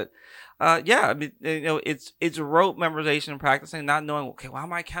good. But yeah, I mean, it's rote memorization and practicing, not knowing, okay, why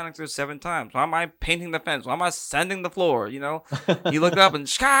am I counting through 7 times? Why am I painting the fence? Why am I sanding the floor? You look it up and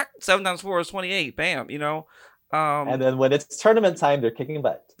 7 times 4 is 28. Bam. And then when it's tournament time, they're kicking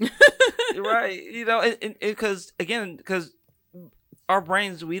butt. Right. Because our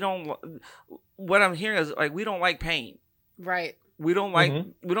brains, what I'm hearing is like, we don't like pain. Right. We don't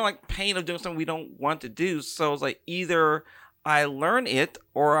like pain of doing something we don't want to do. So it's like either I learn it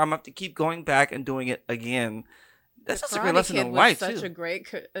or I'm going to have to keep going back and doing it again. That's just a great lesson in life, too. Such a great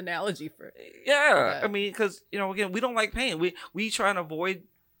analogy for it. Yeah. I mean, because, again, we don't like pain. We try and avoid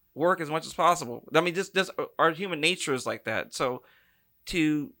work as much as possible. I mean, just our human nature is like that. So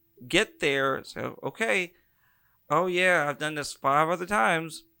to get there, okay, oh yeah, I've done this 5 other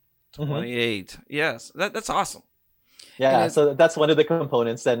times. 28. Yes, that's awesome. Yeah, so that's one of the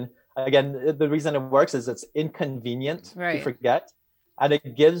components. And again, the reason it works is it's inconvenient to forget. And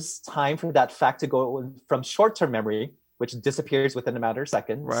it gives time for that fact to go from short-term memory, which disappears within a matter of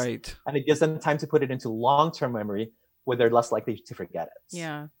seconds. Right. And it gives them time to put it into long-term memory, where they're less likely to forget it.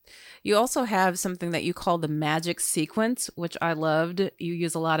 Yeah. You also have something that you call the magic sequence, which I loved. You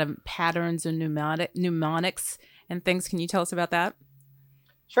use a lot of patterns and mnemonics and things. Can you tell us about that?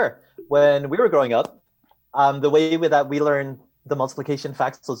 Sure. When we were growing up, the way that we learned the multiplication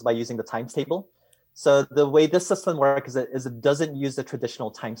facts was by using the times table. So the way this system works is it doesn't use the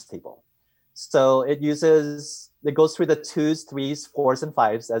traditional times table. So it goes through the 2s, 3s, 4s, and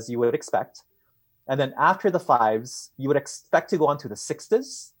 5s, as you would expect. And then after the 5s, you would expect to go on to the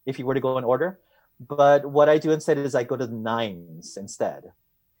 6s if you were to go in order. But what I do instead is I go to the 9s instead.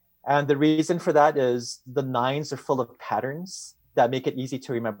 And the reason for that is the 9s are full of patterns that make it easy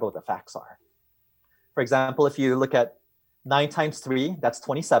to remember what the facts are. For example, if you look at 9 times 3, that's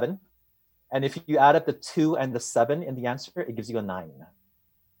 27. And if you add up the 2 and the 7 in the answer, it gives you a 9.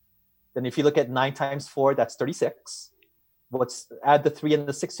 Then if you look at 9 times 4, that's 36. Add the 3 and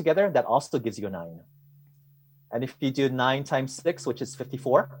the 6 together, that also gives you a 9. And if you do 9 times 6, which is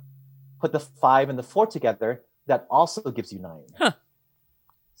 54, put the 5 and the 4 together, that also gives you 9. Huh.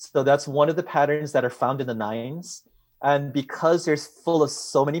 So that's one of the patterns that are found in the 9s. And because there's full of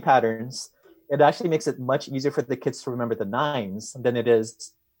so many patterns, it actually makes it much easier for the kids to remember the 9s than it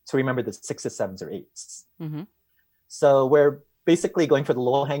is to remember the 6s, 7s, or 8s. Mm-hmm. So we're basically going for the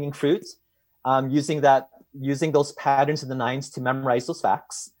low-hanging fruit, using those patterns in the 9s to memorize those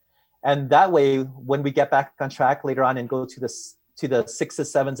facts. And that way, when we get back on track later on and go to the 6s,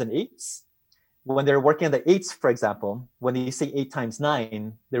 7s, and 8s, when they're working on the 8s, for example, when they say 8 times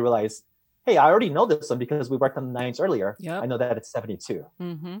 9, they realize, hey, I already know this one because we worked on the 9s earlier. Yep. I know that it's 72.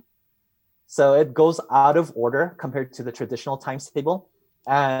 Mm-hmm. So it goes out of order compared to the traditional times table.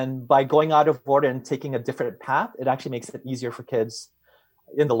 And by going out of order and taking a different path, it actually makes it easier for kids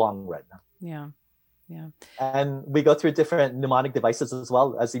in the long run. Yeah. Yeah. And we go through different mnemonic devices as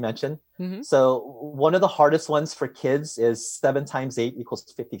well, as you mentioned. Mm-hmm. So one of the hardest ones for kids is 7 times 8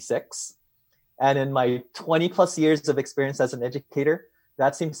 equals 56. And in my 20 plus years of experience as an educator,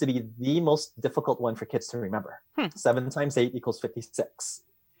 that seems to be the most difficult one for kids to remember. 7 times 8 equals 56.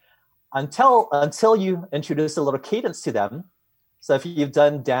 until you introduce a little cadence to them. So if you've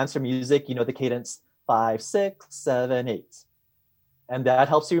done dance or music, you know the cadence 5, 6, 7, 8. And that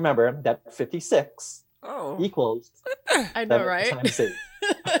helps you remember that 56 equals I know, right? Times 8.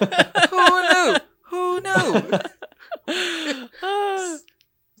 Who knew?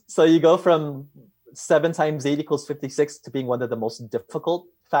 So you go from 7 times 8 equals 56 to being one of the most difficult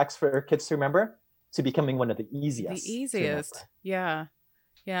facts for kids to remember to becoming one of the easiest. The easiest. Yeah.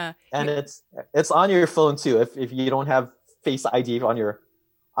 And it's on your phone too. If you don't have Face ID on your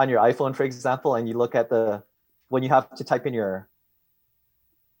iPhone, for example, and you look at when you have to type in your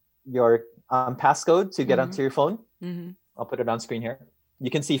passcode to get onto your phone, I'll put it on screen here. You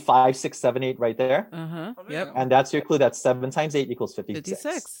can see 5, 6, 7, 8 right there. Yep. And that's your clue. That's 7 times 8 equals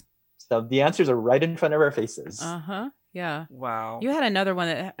 56. So the answers are right in front of our faces. Yeah. Wow. You had another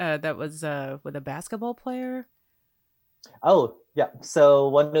one that was with a basketball player. Oh, yeah. So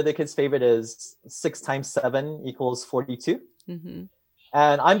one of the kids' favorite is 6 times 7 equals 42.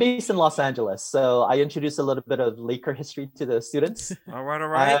 And I'm based in Los Angeles, so I introduced a little bit of Laker history to the students. All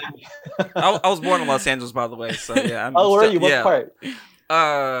right. I was born in Los Angeles, by the way. So yeah. Were you? What part?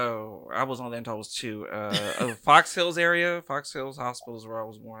 I was on there until I was 2. Fox Hills area. Fox Hills Hospital is where I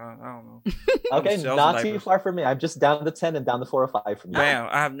was born. I don't know. Okay, not too far from me. I'm just down the 10 and down the 405 from you. Damn,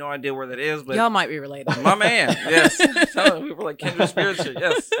 I have no idea where that is, but y'all might be related. My man, yes. We were like kindred spirits,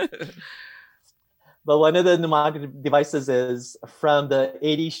 yes. But one of the mnemonic devices is from the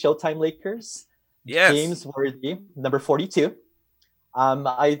 80s Showtime Lakers. Yes. James Worthy, number 42.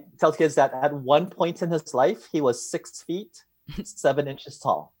 I tell kids that at one point in his life, he was 6 feet, 7 inches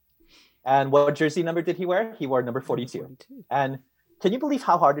tall. And what jersey number did he wear? He wore number 42. And can you believe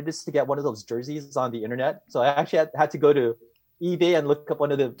how hard it is to get one of those jerseys on the internet? So I actually had to go to eBay and look up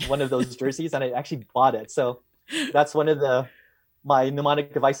one of those jerseys, and I actually bought it. So that's one of my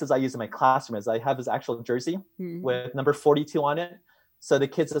mnemonic devices I use in my classroom. Is I have his actual jersey with number 42 on it. So the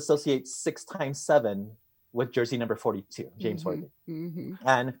kids associate 6 times 7 with jersey number 42, James Worthy.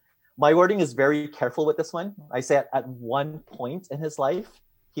 And my wording is very careful with this one. I say at one point in his life,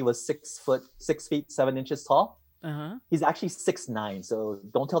 he was 6 feet, 7 inches tall. He's actually 6'9", so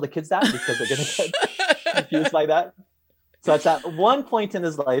don't tell the kids that because they're going to get confused by that. So it's at one point in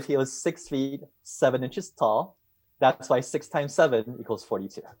his life, he was 6 feet, 7 inches tall. That's why 6 times 7 equals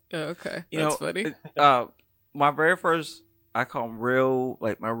 42. Okay, that's funny. My very first, I call them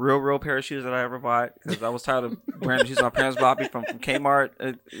my real pair of shoes that I ever bought, because I was tired of wearing the shoes my parents bought me from Kmart.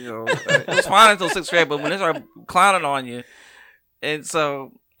 It was fine until 6th grade, but when they started clowning on you, and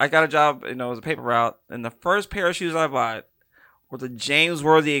so I got a job, as a paper route, and the first pair of shoes I bought were the James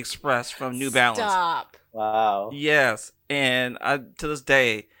Worthy Express from New Balance. Stop. Wow. Yes, and to this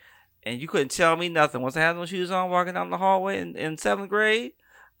day, and you couldn't tell me nothing. Once I had those shoes on, walking down the hallway in 7th grade,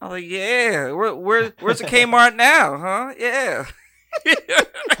 I was like, yeah, where's the Kmart now, huh? Yeah.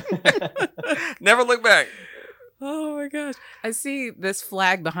 Never look back. Oh my gosh. I see this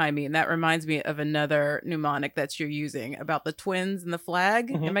flag behind me, and that reminds me of another mnemonic that you're using about the twins and the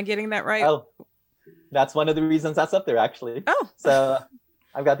flag. Am I getting that right? Oh, that's one of the reasons that's up there, actually. Oh. So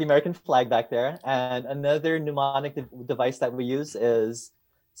I've got the American flag back there. And another mnemonic device that we use is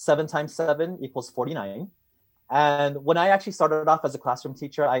 7 times 7 equals 49. And when I actually started off as a classroom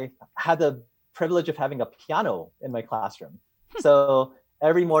teacher, I had the privilege of having a piano in my classroom. So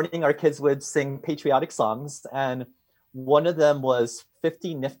every morning our kids would sing patriotic songs, and one of them was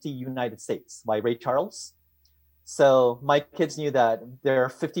 50 Nifty United States by Ray Charles. So my kids knew that there are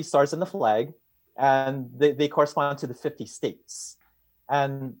 50 stars in the flag, and they correspond to the 50 states.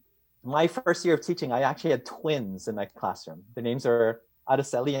 And my first year of teaching, I actually had twins in my classroom. Their names are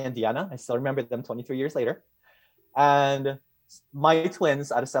Araceli and Diana. I still remember them 23 years later. And my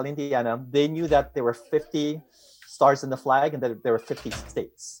twins, Araceli and Diana, they knew that there were 50 stars in the flag and that there were 50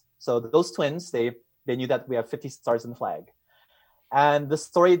 states. So those twins, they knew that we have 50 stars in the flag. And the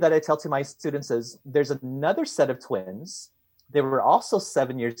story that I tell to my students is there's another set of twins. They were also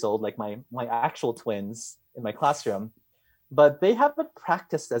 7 years old, like my actual twins in my classroom, but they haven't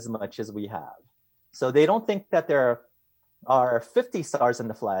practiced as much as we have. So they don't think that there are 50 stars in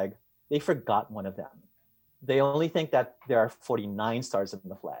the flag. They forgot one of them. They only think that there are 49 stars in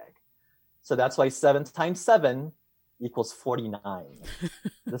the flag. So that's why 7 times 7 equals 49.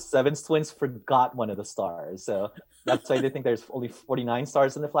 The 7 twins forgot one of the stars. So that's why they think there's only 49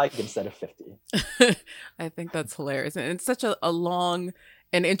 stars in the flag instead of 50. I think that's hilarious. And it's such a long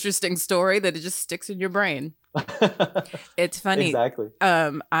and interesting story that it just sticks in your brain. It's funny. Exactly.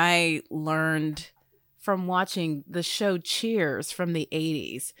 I learned from watching the show Cheers from the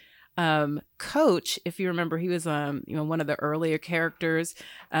 80s. Coach, if you remember, he was one of the earlier characters.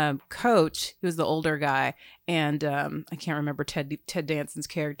 Coach, he was the older guy, and I can't remember Ted Danson's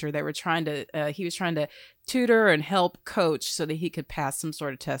character. They were trying to he was trying to tutor and help Coach so that he could pass some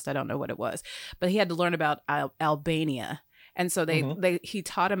sort of test. I don't know what it was, but he had to learn about Albania. And so he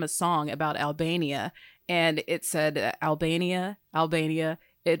taught him a song about Albania, and it said, Albania, Albania,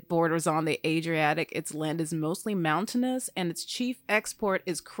 it borders on the Adriatic. Its land is mostly mountainous, and its chief export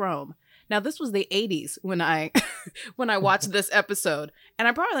is chrome. Now, this was the 80s when I watched this episode, and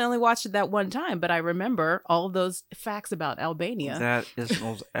I probably only watched it that one time, but I remember all of those facts about Albania. That is the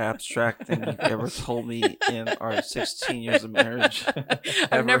most abstract thing you've ever told me in our 16 years of marriage.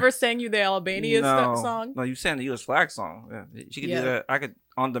 I've never sang you the Albania song. No, you sang the U.S. flag song. Yeah. She could do that. I could,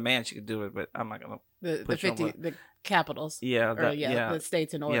 on demand, she could do it, but I'm not going to. The capitals. Yeah, the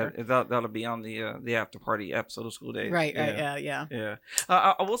states in order. Yeah, that'll be on the after party episode of School Days. Right. Yeah.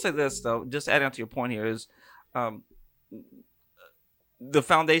 I will say this though, just adding on to your point here is, the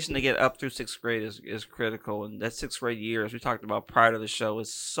foundation to get up through 6th grade is critical, and that 6th grade year, as we talked about prior to the show,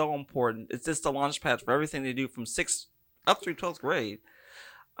 is so important. It's just the launch pad for everything they do from 6th up through 12th grade.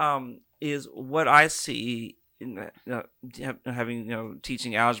 Is what I see in having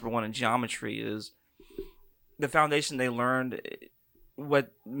teaching Algebra 1 and geometry is the foundation they learned.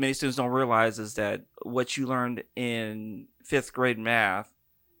 What many students don't realize is that what you learned in 5th grade math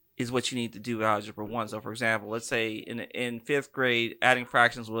is what you need to do Algebra 1. So, for example, let's say in 5th grade, adding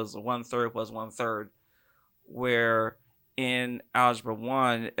fractions was 1/3 plus 1/3, where in Algebra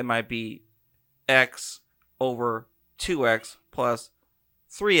 1, it might be x over 2x plus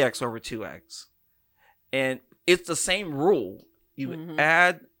 3x over 2x. And it's the same rule. You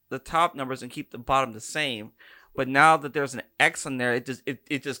add the top numbers and keep the bottom the same. But now that there's an X in there,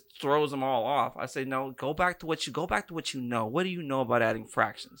 it just throws them all off. I say, no, go back to what you know. What do you know about adding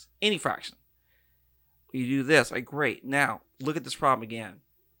fractions? Any fraction. You do this, like, great. Now look at this problem again.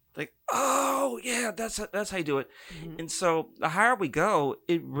 Like, oh yeah, that's how you do it. And so the higher we go,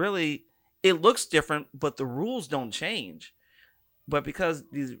 it looks different, but the rules don't change. But because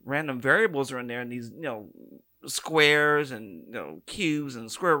these random variables are in there, and these squares and cubes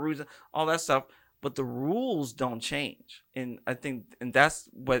and square roots and all that stuff. But the rules don't change. And I think, and that's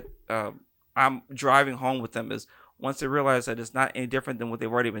what I'm driving home with them is once they realize that it's not any different than what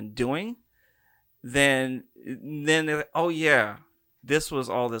they've already been doing, then they're like, oh yeah, this was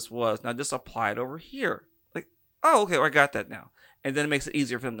all this was. Now just apply it over here. Like, oh, okay, well, I got that now. And then it makes it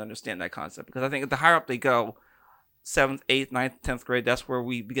easier for them to understand that concept. Because I think the higher up they go, 7th, 8th, 9th, 10th grade, that's where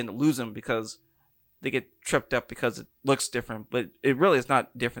we begin to lose them because they get tripped up because it looks different. But it really is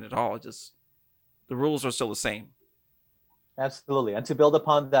not different at all. It just, the rules are still the same. Absolutely. And to build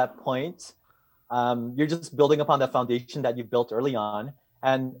upon that point, you're just building upon that foundation that you built early on.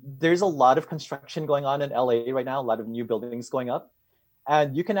 And there's a lot of construction going on in LA right now, a lot of new buildings going up.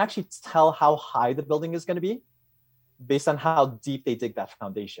 And you can actually tell how high the building is going to be based on how deep they dig that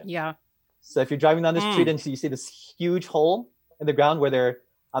foundation. Yeah. So if you're driving down the street and you see this huge hole in the ground where they're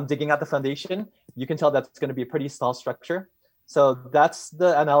digging out the foundation, you can tell that's going to be a pretty small structure. So that's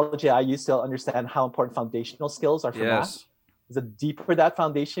the analogy I use to understand how important foundational skills are for math. The deeper that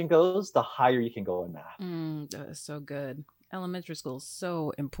foundation goes, the higher you can go in math. That is so good. Elementary school is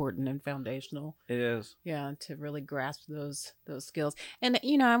so important and foundational. It is. Yeah, to really grasp those skills. And,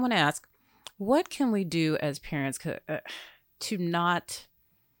 I want to ask, what can we do as parents to not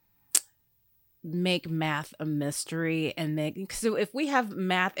make math a mystery so if we have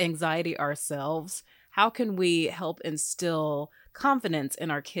math anxiety ourselves, how can we help instill confidence in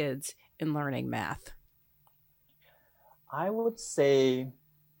our kids in learning math? I would say,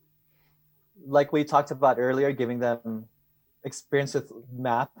 like we talked about earlier, giving them experience with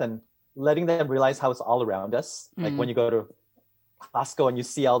math and letting them realize how it's all around us. Like when you go to Costco and you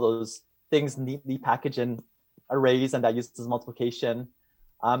see all those things neatly packaged in arrays and that uses multiplication.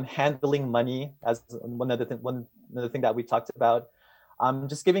 Handling money as one other thing that we talked about.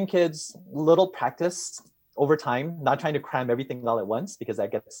 Just giving kids little practice over time, not trying to cram everything all at once because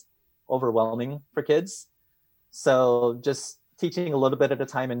that gets overwhelming for kids. So just teaching a little bit at a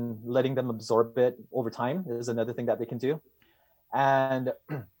time and letting them absorb it over time is another thing that they can do. And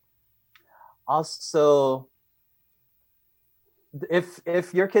also,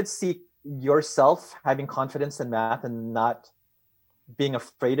 if your kids see yourself having confidence in math and not being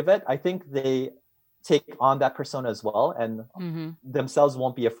afraid of it, I think they take on that persona as well and themselves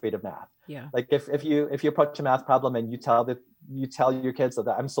won't be afraid of math. Yeah. Like if you approach a math problem and you tell your kids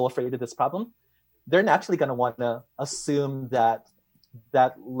that I'm so afraid of this problem, they're naturally going to want to assume that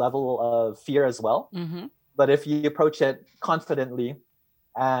level of fear as well. But if you approach it confidently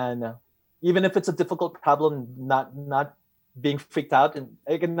And even if it's a difficult problem, not being freaked out and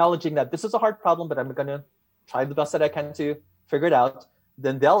acknowledging that this is a hard problem, but I'm going to try the best that I can to figure it out,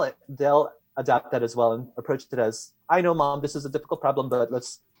 then they'll adapt that as well and approach it as, I know, Mom, this is a difficult problem, but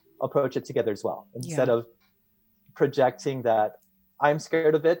let's approach it together as well, instead of projecting that I'm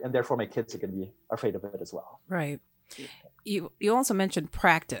scared of it and therefore my kids are going to be afraid of it as well. Right. You also mentioned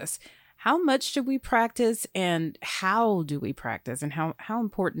practice. How much should we practice, and how do we practice, and how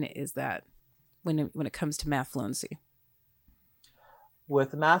important is that when it comes to math fluency?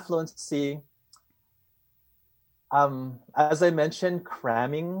 With math fluency, as I mentioned,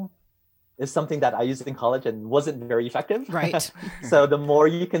 cramming is something that I used in college and wasn't very effective. Right. So the more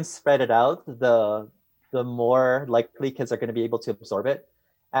you can spread it out, the more likely kids are going to be able to absorb it.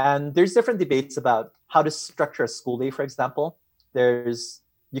 And there's different debates about how to structure a school day, for example.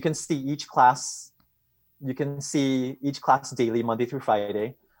 You can see each class daily, Monday through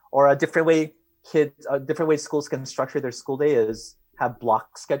Friday. Or a different way schools can structure their school day is have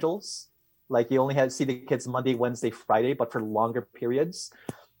block schedules. Like you only see the kids Monday, Wednesday, Friday, but for longer periods.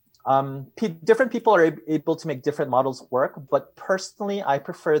 Different people are able to make different models work, but personally, I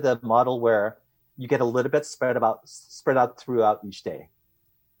prefer the model where you get a little bit spread out throughout each day.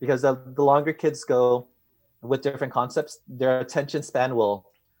 Because the longer kids go with different concepts, their attention span will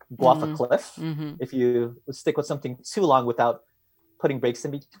go off a cliff if you stick with something too long without putting breaks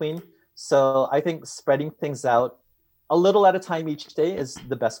in between. So I think spreading things out a little at a time each day is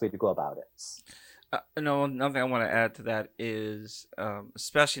the best way to go about it. Another thing I want to add to that is,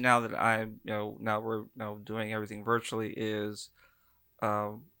 especially now that we're doing everything virtually, is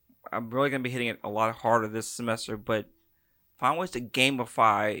I'm really going to be hitting it a lot harder this semester, but find ways to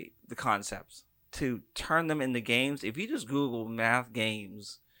gamify the concepts, to turn them into games. If you just Google math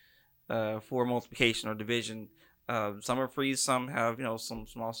games for multiplication or division, some are free, some have some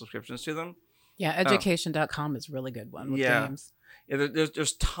small subscriptions to them. Yeah, education.com is a really good one with games. Yeah,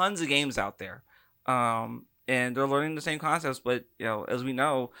 there's tons of games out there. And they're learning the same concepts, but as we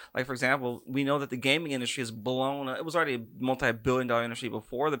know, like for example, we know that the gaming industry has blown. It was already a multi-billion-dollar industry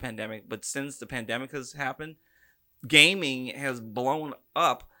before the pandemic, but since the pandemic has happened, gaming has blown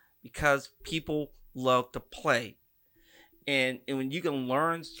up because people love to play, and when you can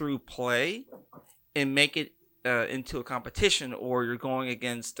learn through play and make it into a competition, or you're going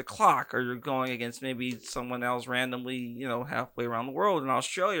against the clock, or you're going against maybe someone else randomly, halfway around the world in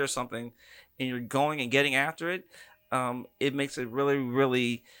Australia or something, and you're going and getting after it, it makes it really,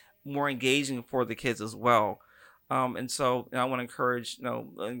 really more engaging for the kids as well. And so I want to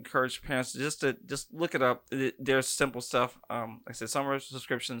encourage parents to just look it up. There's simple stuff. Like I said, some are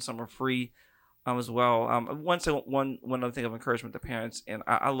subscriptions, some are free, as well. One other thing of encouragement to parents, and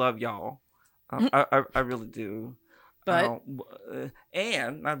I love y'all. I really do. But I'm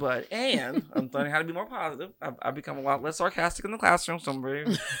learning how to be more positive. I've become a lot less sarcastic in the classroom. So I'm very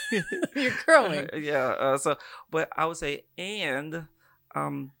you're growing. But I would say, if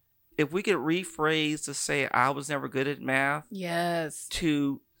we could rephrase to say I was never good at math. Yes.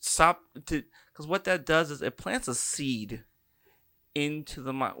 To stop because what that does is it plants a seed into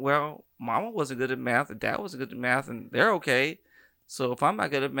the mind. Well, Mama wasn't good at math, and Dad wasn't good at math, and they're okay. So if I'm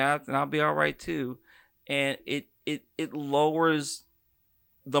not good at math, then I'll be all right too. And it lowers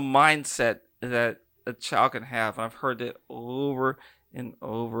the mindset that a child can have. And I've heard it over and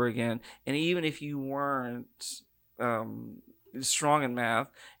over again. And even if you weren't strong in math,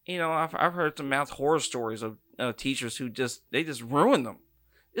 I've heard some math horror stories of teachers who just ruin them.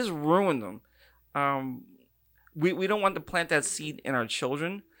 Just ruin them. We don't want to plant that seed in our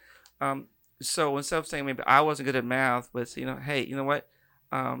children. So instead of saying maybe I wasn't good at math, but hey, you know what?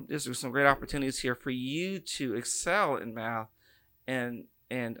 There's some great opportunities here for you to excel in math, and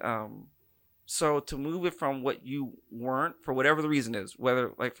so to move it from what you weren't, for whatever the reason is,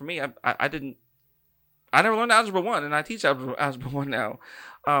 whether, like for me, I never learned Algebra 1, and I teach Algebra 1 now,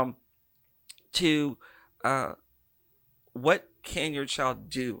 to what can your child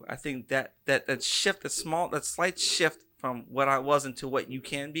do? I think that shift, that slight shift from what I wasn't to what you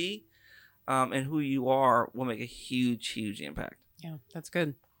can be, and who you are, will make a huge impact. Yeah, that's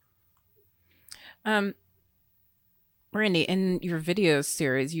good. Randy, in your video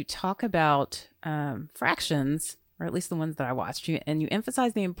series, you talk about fractions, or at least the ones that I watched, and you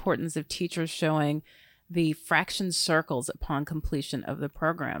emphasize the importance of teachers showing the fraction circles upon completion of the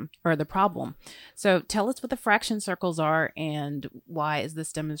program or the problem. So tell us what the fraction circles are, and why is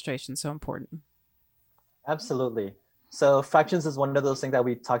this demonstration so important? Absolutely. So fractions is one of those things that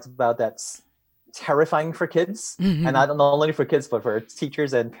we talked about that's terrifying for kids, and not only for kids, but for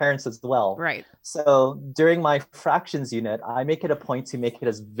teachers and parents as well. Right. So during my fractions unit, I make it a point to make it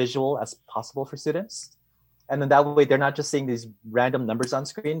as visual as possible for students. And then that way they're not just seeing these random numbers on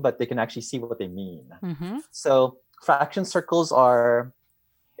screen, but they can actually see what they mean. So fraction circles are,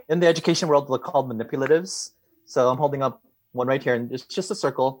 in the education world, they're called manipulatives. So I'm holding up one right here, and it's just a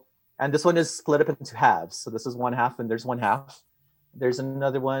circle. And this one is split up into halves. So this is 1/2, and there's 1/2. There's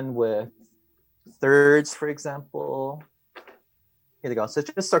another one with thirds, for example. Here they go. So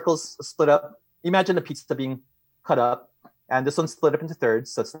it's just circles split up. Imagine a pizza being cut up, and this one's split up into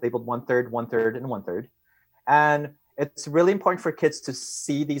thirds. So it's labeled 1/3, 1/3, and 1/3. And it's really important for kids to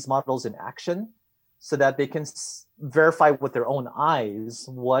see these models in action so that they can verify with their own eyes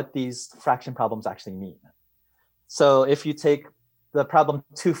what these fraction problems actually mean. So if you take the problem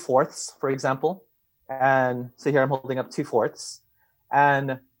 2/4, for example, and so here I'm holding up 2/4,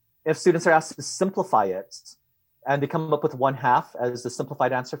 and if students are asked to simplify it and they come up with 1/2 as the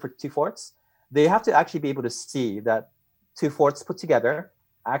simplified answer for 2/4, they have to actually be able to see that 2/4 put together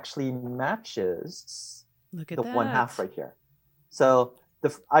actually matches the 1/2 right here. So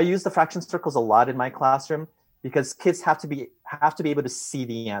I use the fraction circles a lot in my classroom because kids have to be able to see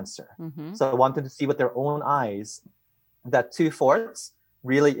the answer. So I want them to see with their own eyes that 2/4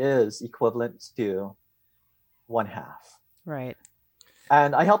 really is equivalent to 1/2. Right.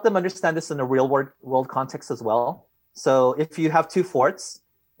 And I help them understand this in a real world context as well. So if you have 2/4,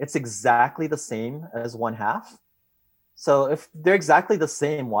 it's exactly the same as 1/2. So if they're exactly the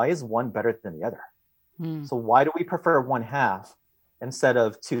same, why is one better than the other? So why do we prefer 1/2 instead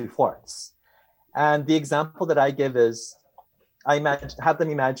of 2/4? And the example that I give is, have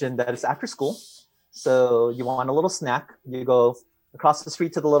them imagine that it's after school. So you want a little snack. You go across the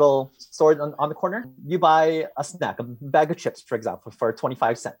street to the little store on the corner. You buy a snack, a bag of chips, for example, for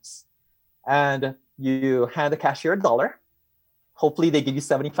 25 cents. And you hand the cashier $1. Hopefully they give you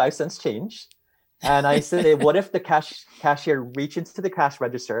 75 cents change. And I say, what if the cashier reached into the cash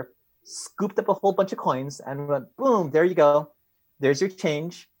register, scooped up a whole bunch of coins, and went, boom, there you go. There's your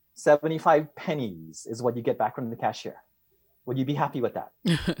change. 75 pennies is what you get back from the cashier. Would you be happy with that?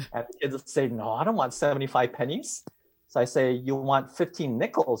 And the kids will say, no, I don't want 75 pennies. So I say, you want 15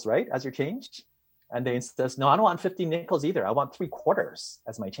 nickels, right, as your change? And they says, no, I don't want 15 nickels either. I want 3/4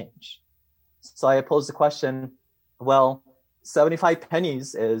 as my change. So I pose the question, well, 75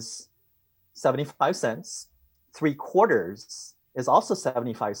 pennies is 75 cents. 3/4 is also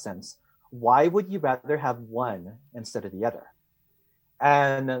 75 cents. Why would you rather have one instead of the other?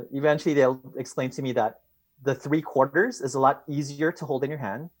 And eventually they'll explain to me that the 3/4 is a lot easier to hold in your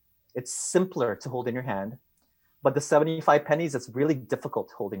hand. It's simpler to hold in your hand. But the 75 pennies, it's really difficult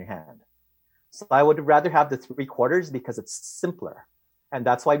to hold in your hand. So I would rather have the 3/4 because it's simpler. And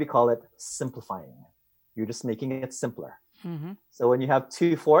that's why we call it simplifying. You're just making it simpler. So when you have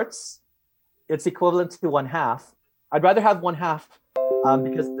 2/4, it's equivalent to 1/2. I'd rather have 1/2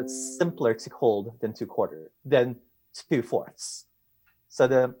 because it's simpler to hold than 2/4.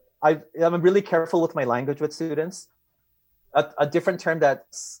 So I'm really careful with my language with students. A different term that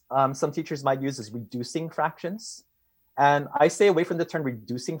some teachers might use is reducing fractions. And I stay away from the term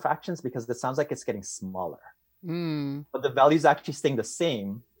reducing fractions because it sounds like it's getting smaller. But the value is actually staying the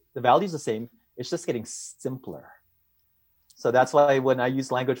same. The value is the same. It's just getting simpler. So that's why when I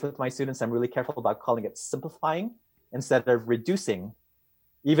use language with my students, I'm really careful about calling it simplifying instead of reducing.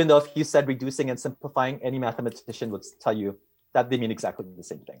 Even though if you said reducing and simplifying, any mathematician would tell you that they mean exactly the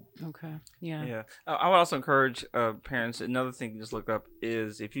same thing. Okay. Yeah. Yeah. I would also encourage parents. Another thing to just look up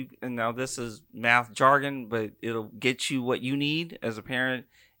is and now this is math jargon, but it'll get you what you need as a parent.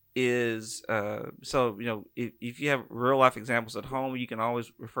 Is if you have real life examples at home, you can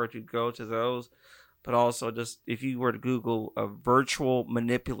always go to those. But also, just if you were to Google virtual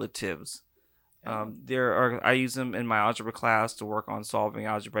manipulatives, I use them in my algebra class to work on solving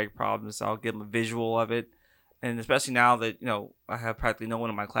algebraic problems. I'll give them a visual of it. And especially now that, I have practically no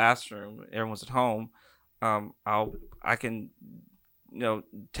one in my classroom, everyone's at home, I can,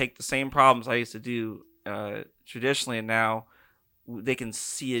 take the same problems I used to do traditionally, and now they can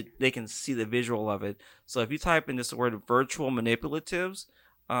see it. They can see the visual of it. So if you type in this word virtual manipulatives,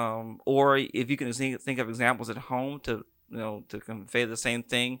 or if you can think of examples at home to convey the same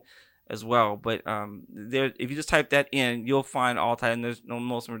thing as well. But if you just type that in, you'll find all time.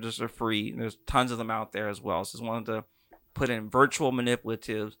 Most of them just are free. There's tons of them out there as well. So just wanted to put in virtual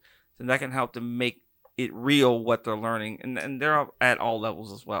manipulatives, and that can help to make it real what they're learning, and they're at all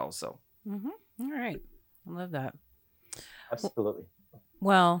levels as well. So, all right, I love that. Absolutely.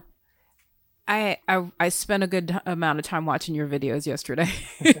 Well, I spent a good amount of time watching your videos yesterday.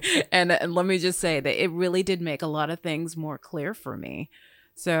 and let me just say that it really did make a lot of things more clear for me.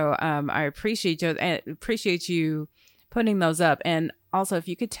 So I appreciate you putting those up. And also, if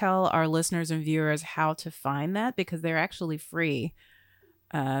you could tell our listeners and viewers how to find that, because they're actually free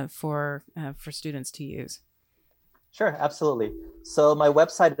for students to use. Sure, absolutely. So my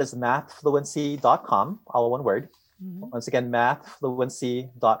website is mathfluency.com, all one word. Once again,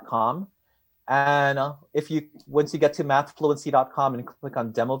 mathfluency.com. And once you get to mathfluency.com and click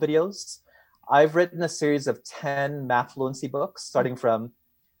on demo videos, I've written a series of 10 math fluency books, starting from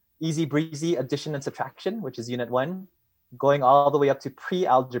Easy Breezy Addition and Subtraction, which is Unit 1, going all the way up to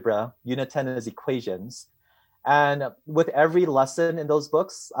Pre-Algebra. Unit 10 is Equations. And with every lesson in those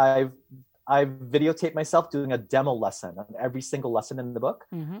books, I've videotaped myself doing a demo lesson on every single lesson in the book.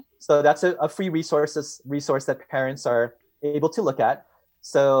 So that's a free resource that parents are able to look at.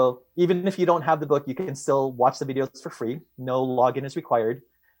 So even if you don't have the book, you can still watch the videos for free. No login is required.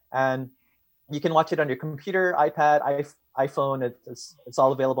 And you can watch it on your computer, iPad, iPhone. It's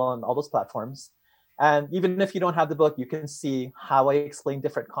all available on all those platforms. And even if you don't have the book, you can see how I explain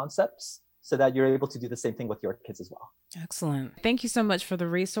different concepts so that you're able to do the same thing with your kids as well. Excellent. Thank you so much for the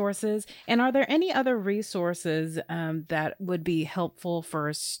resources. And are there any other resources that would be helpful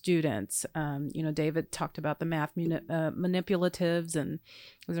for students? David talked about the math manipulatives, and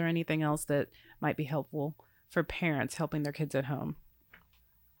is there anything else that might be helpful for parents helping their kids at home?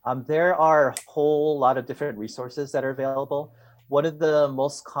 There are a whole lot of different resources that are available. One of the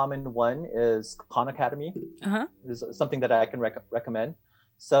most common one is Khan Academy. Is something that I can recommend.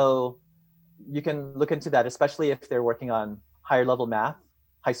 So you can look into that, especially if they're working on higher level math,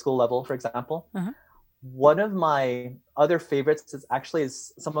 high school level, for example. One of my other favorites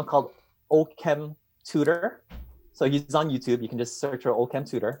is someone called Ochem Tutor. So he's on YouTube. You can just search for Ochem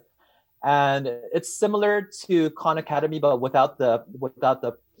Tutor. And it's similar to Khan Academy, but without the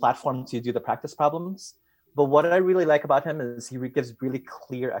platform to do the practice problems. But what I really like about him is he gives really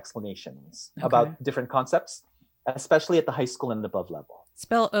clear explanations about different concepts, especially at the high school and above level.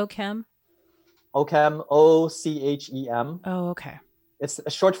 Spell Ochem. Ochem, Ochem. Oh, okay. It's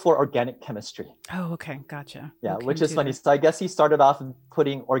short for organic chemistry. Oh, okay. Gotcha. Yeah, Ochem which is Tutor. funny. So I guess he started off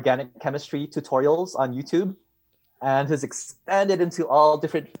putting organic chemistry tutorials on YouTube and has expanded into all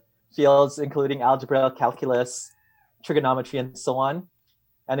different fields, including algebra, calculus, trigonometry, and so on.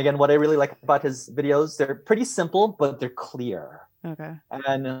 And again, what I really like about his videos, they're pretty simple, but they're clear. Okay.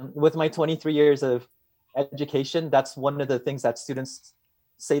 And with my 23 years of education, that's one of the things that students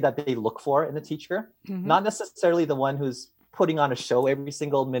say that they look for in a teacher. Not necessarily the one who's putting on a show every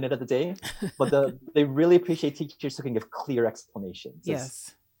single minute of the day, but they really appreciate teachers who can give clear explanations.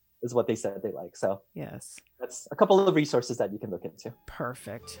 Yes. Is what they said they like. So yes, that's a couple of resources that you can look into.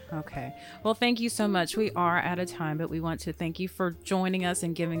 Perfect. Okay. Well, thank you so much. We are out of time, but we want to thank you for joining us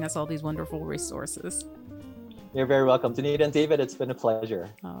and giving us all these wonderful resources. You're very welcome. Danita and David, it's been a pleasure.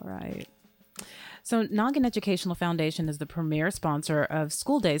 All right. So Noggin Educational Foundation is the premier sponsor of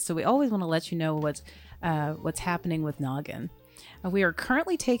School Days. So we always want to let you know what's happening with Noggin. We are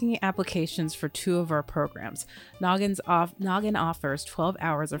currently taking applications for 2 of our programs. Noggin offers 12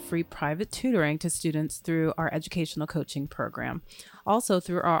 hours of free private tutoring to students through our educational coaching program. Also,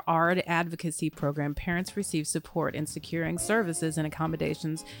 through our ARD advocacy program, parents receive support in securing services and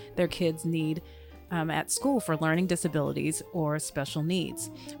accommodations their kids need at school for learning disabilities or special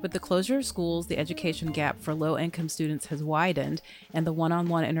needs. With the closure of schools, the education gap for low-income students has widened, and the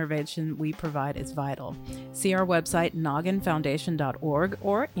one-on-one intervention we provide is vital. See our website, nogginfoundation.org,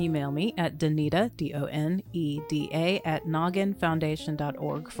 or email me at Doneda, Doneda, at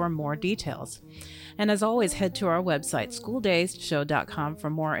nogginfoundation.org for more details. And as always, head to our website, schooldayshow.com, for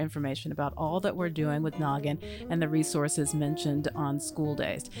more information about all that we're doing with Noggin and the resources mentioned on School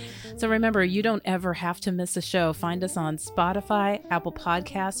Days. So remember, you don't ever have to miss a show. Find us on Spotify, Apple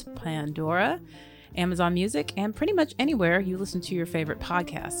Podcasts, Pandora, Amazon Music, and pretty much anywhere you listen to your favorite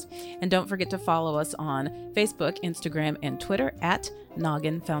podcasts. And don't forget to follow us on Facebook, Instagram, and Twitter at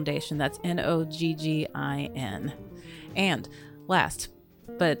Noggin Foundation. That's Noggin. And last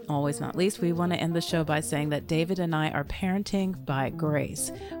but always not least, we want to end the show by saying that David and I are parenting by grace.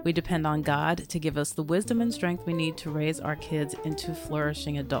 We depend on God to give us the wisdom and strength we need to raise our kids into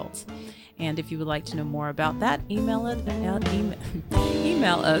flourishing adults. And if you would like to know more about that, email us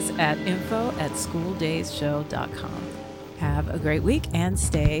at info@schooldayshow.com. Have a great week and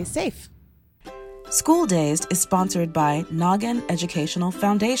stay safe. School Days is sponsored by Noggin Educational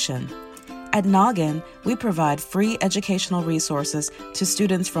Foundation. At Noggin, we provide free educational resources to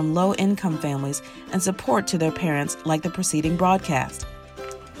students from low-income families and support to their parents like the preceding broadcast.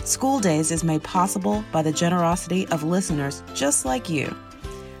 School Days is made possible by the generosity of listeners just like you.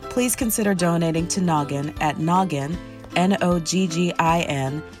 Please consider donating to Noggin at Noggin,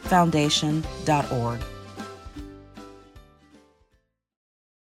 Noggin, Foundation.org.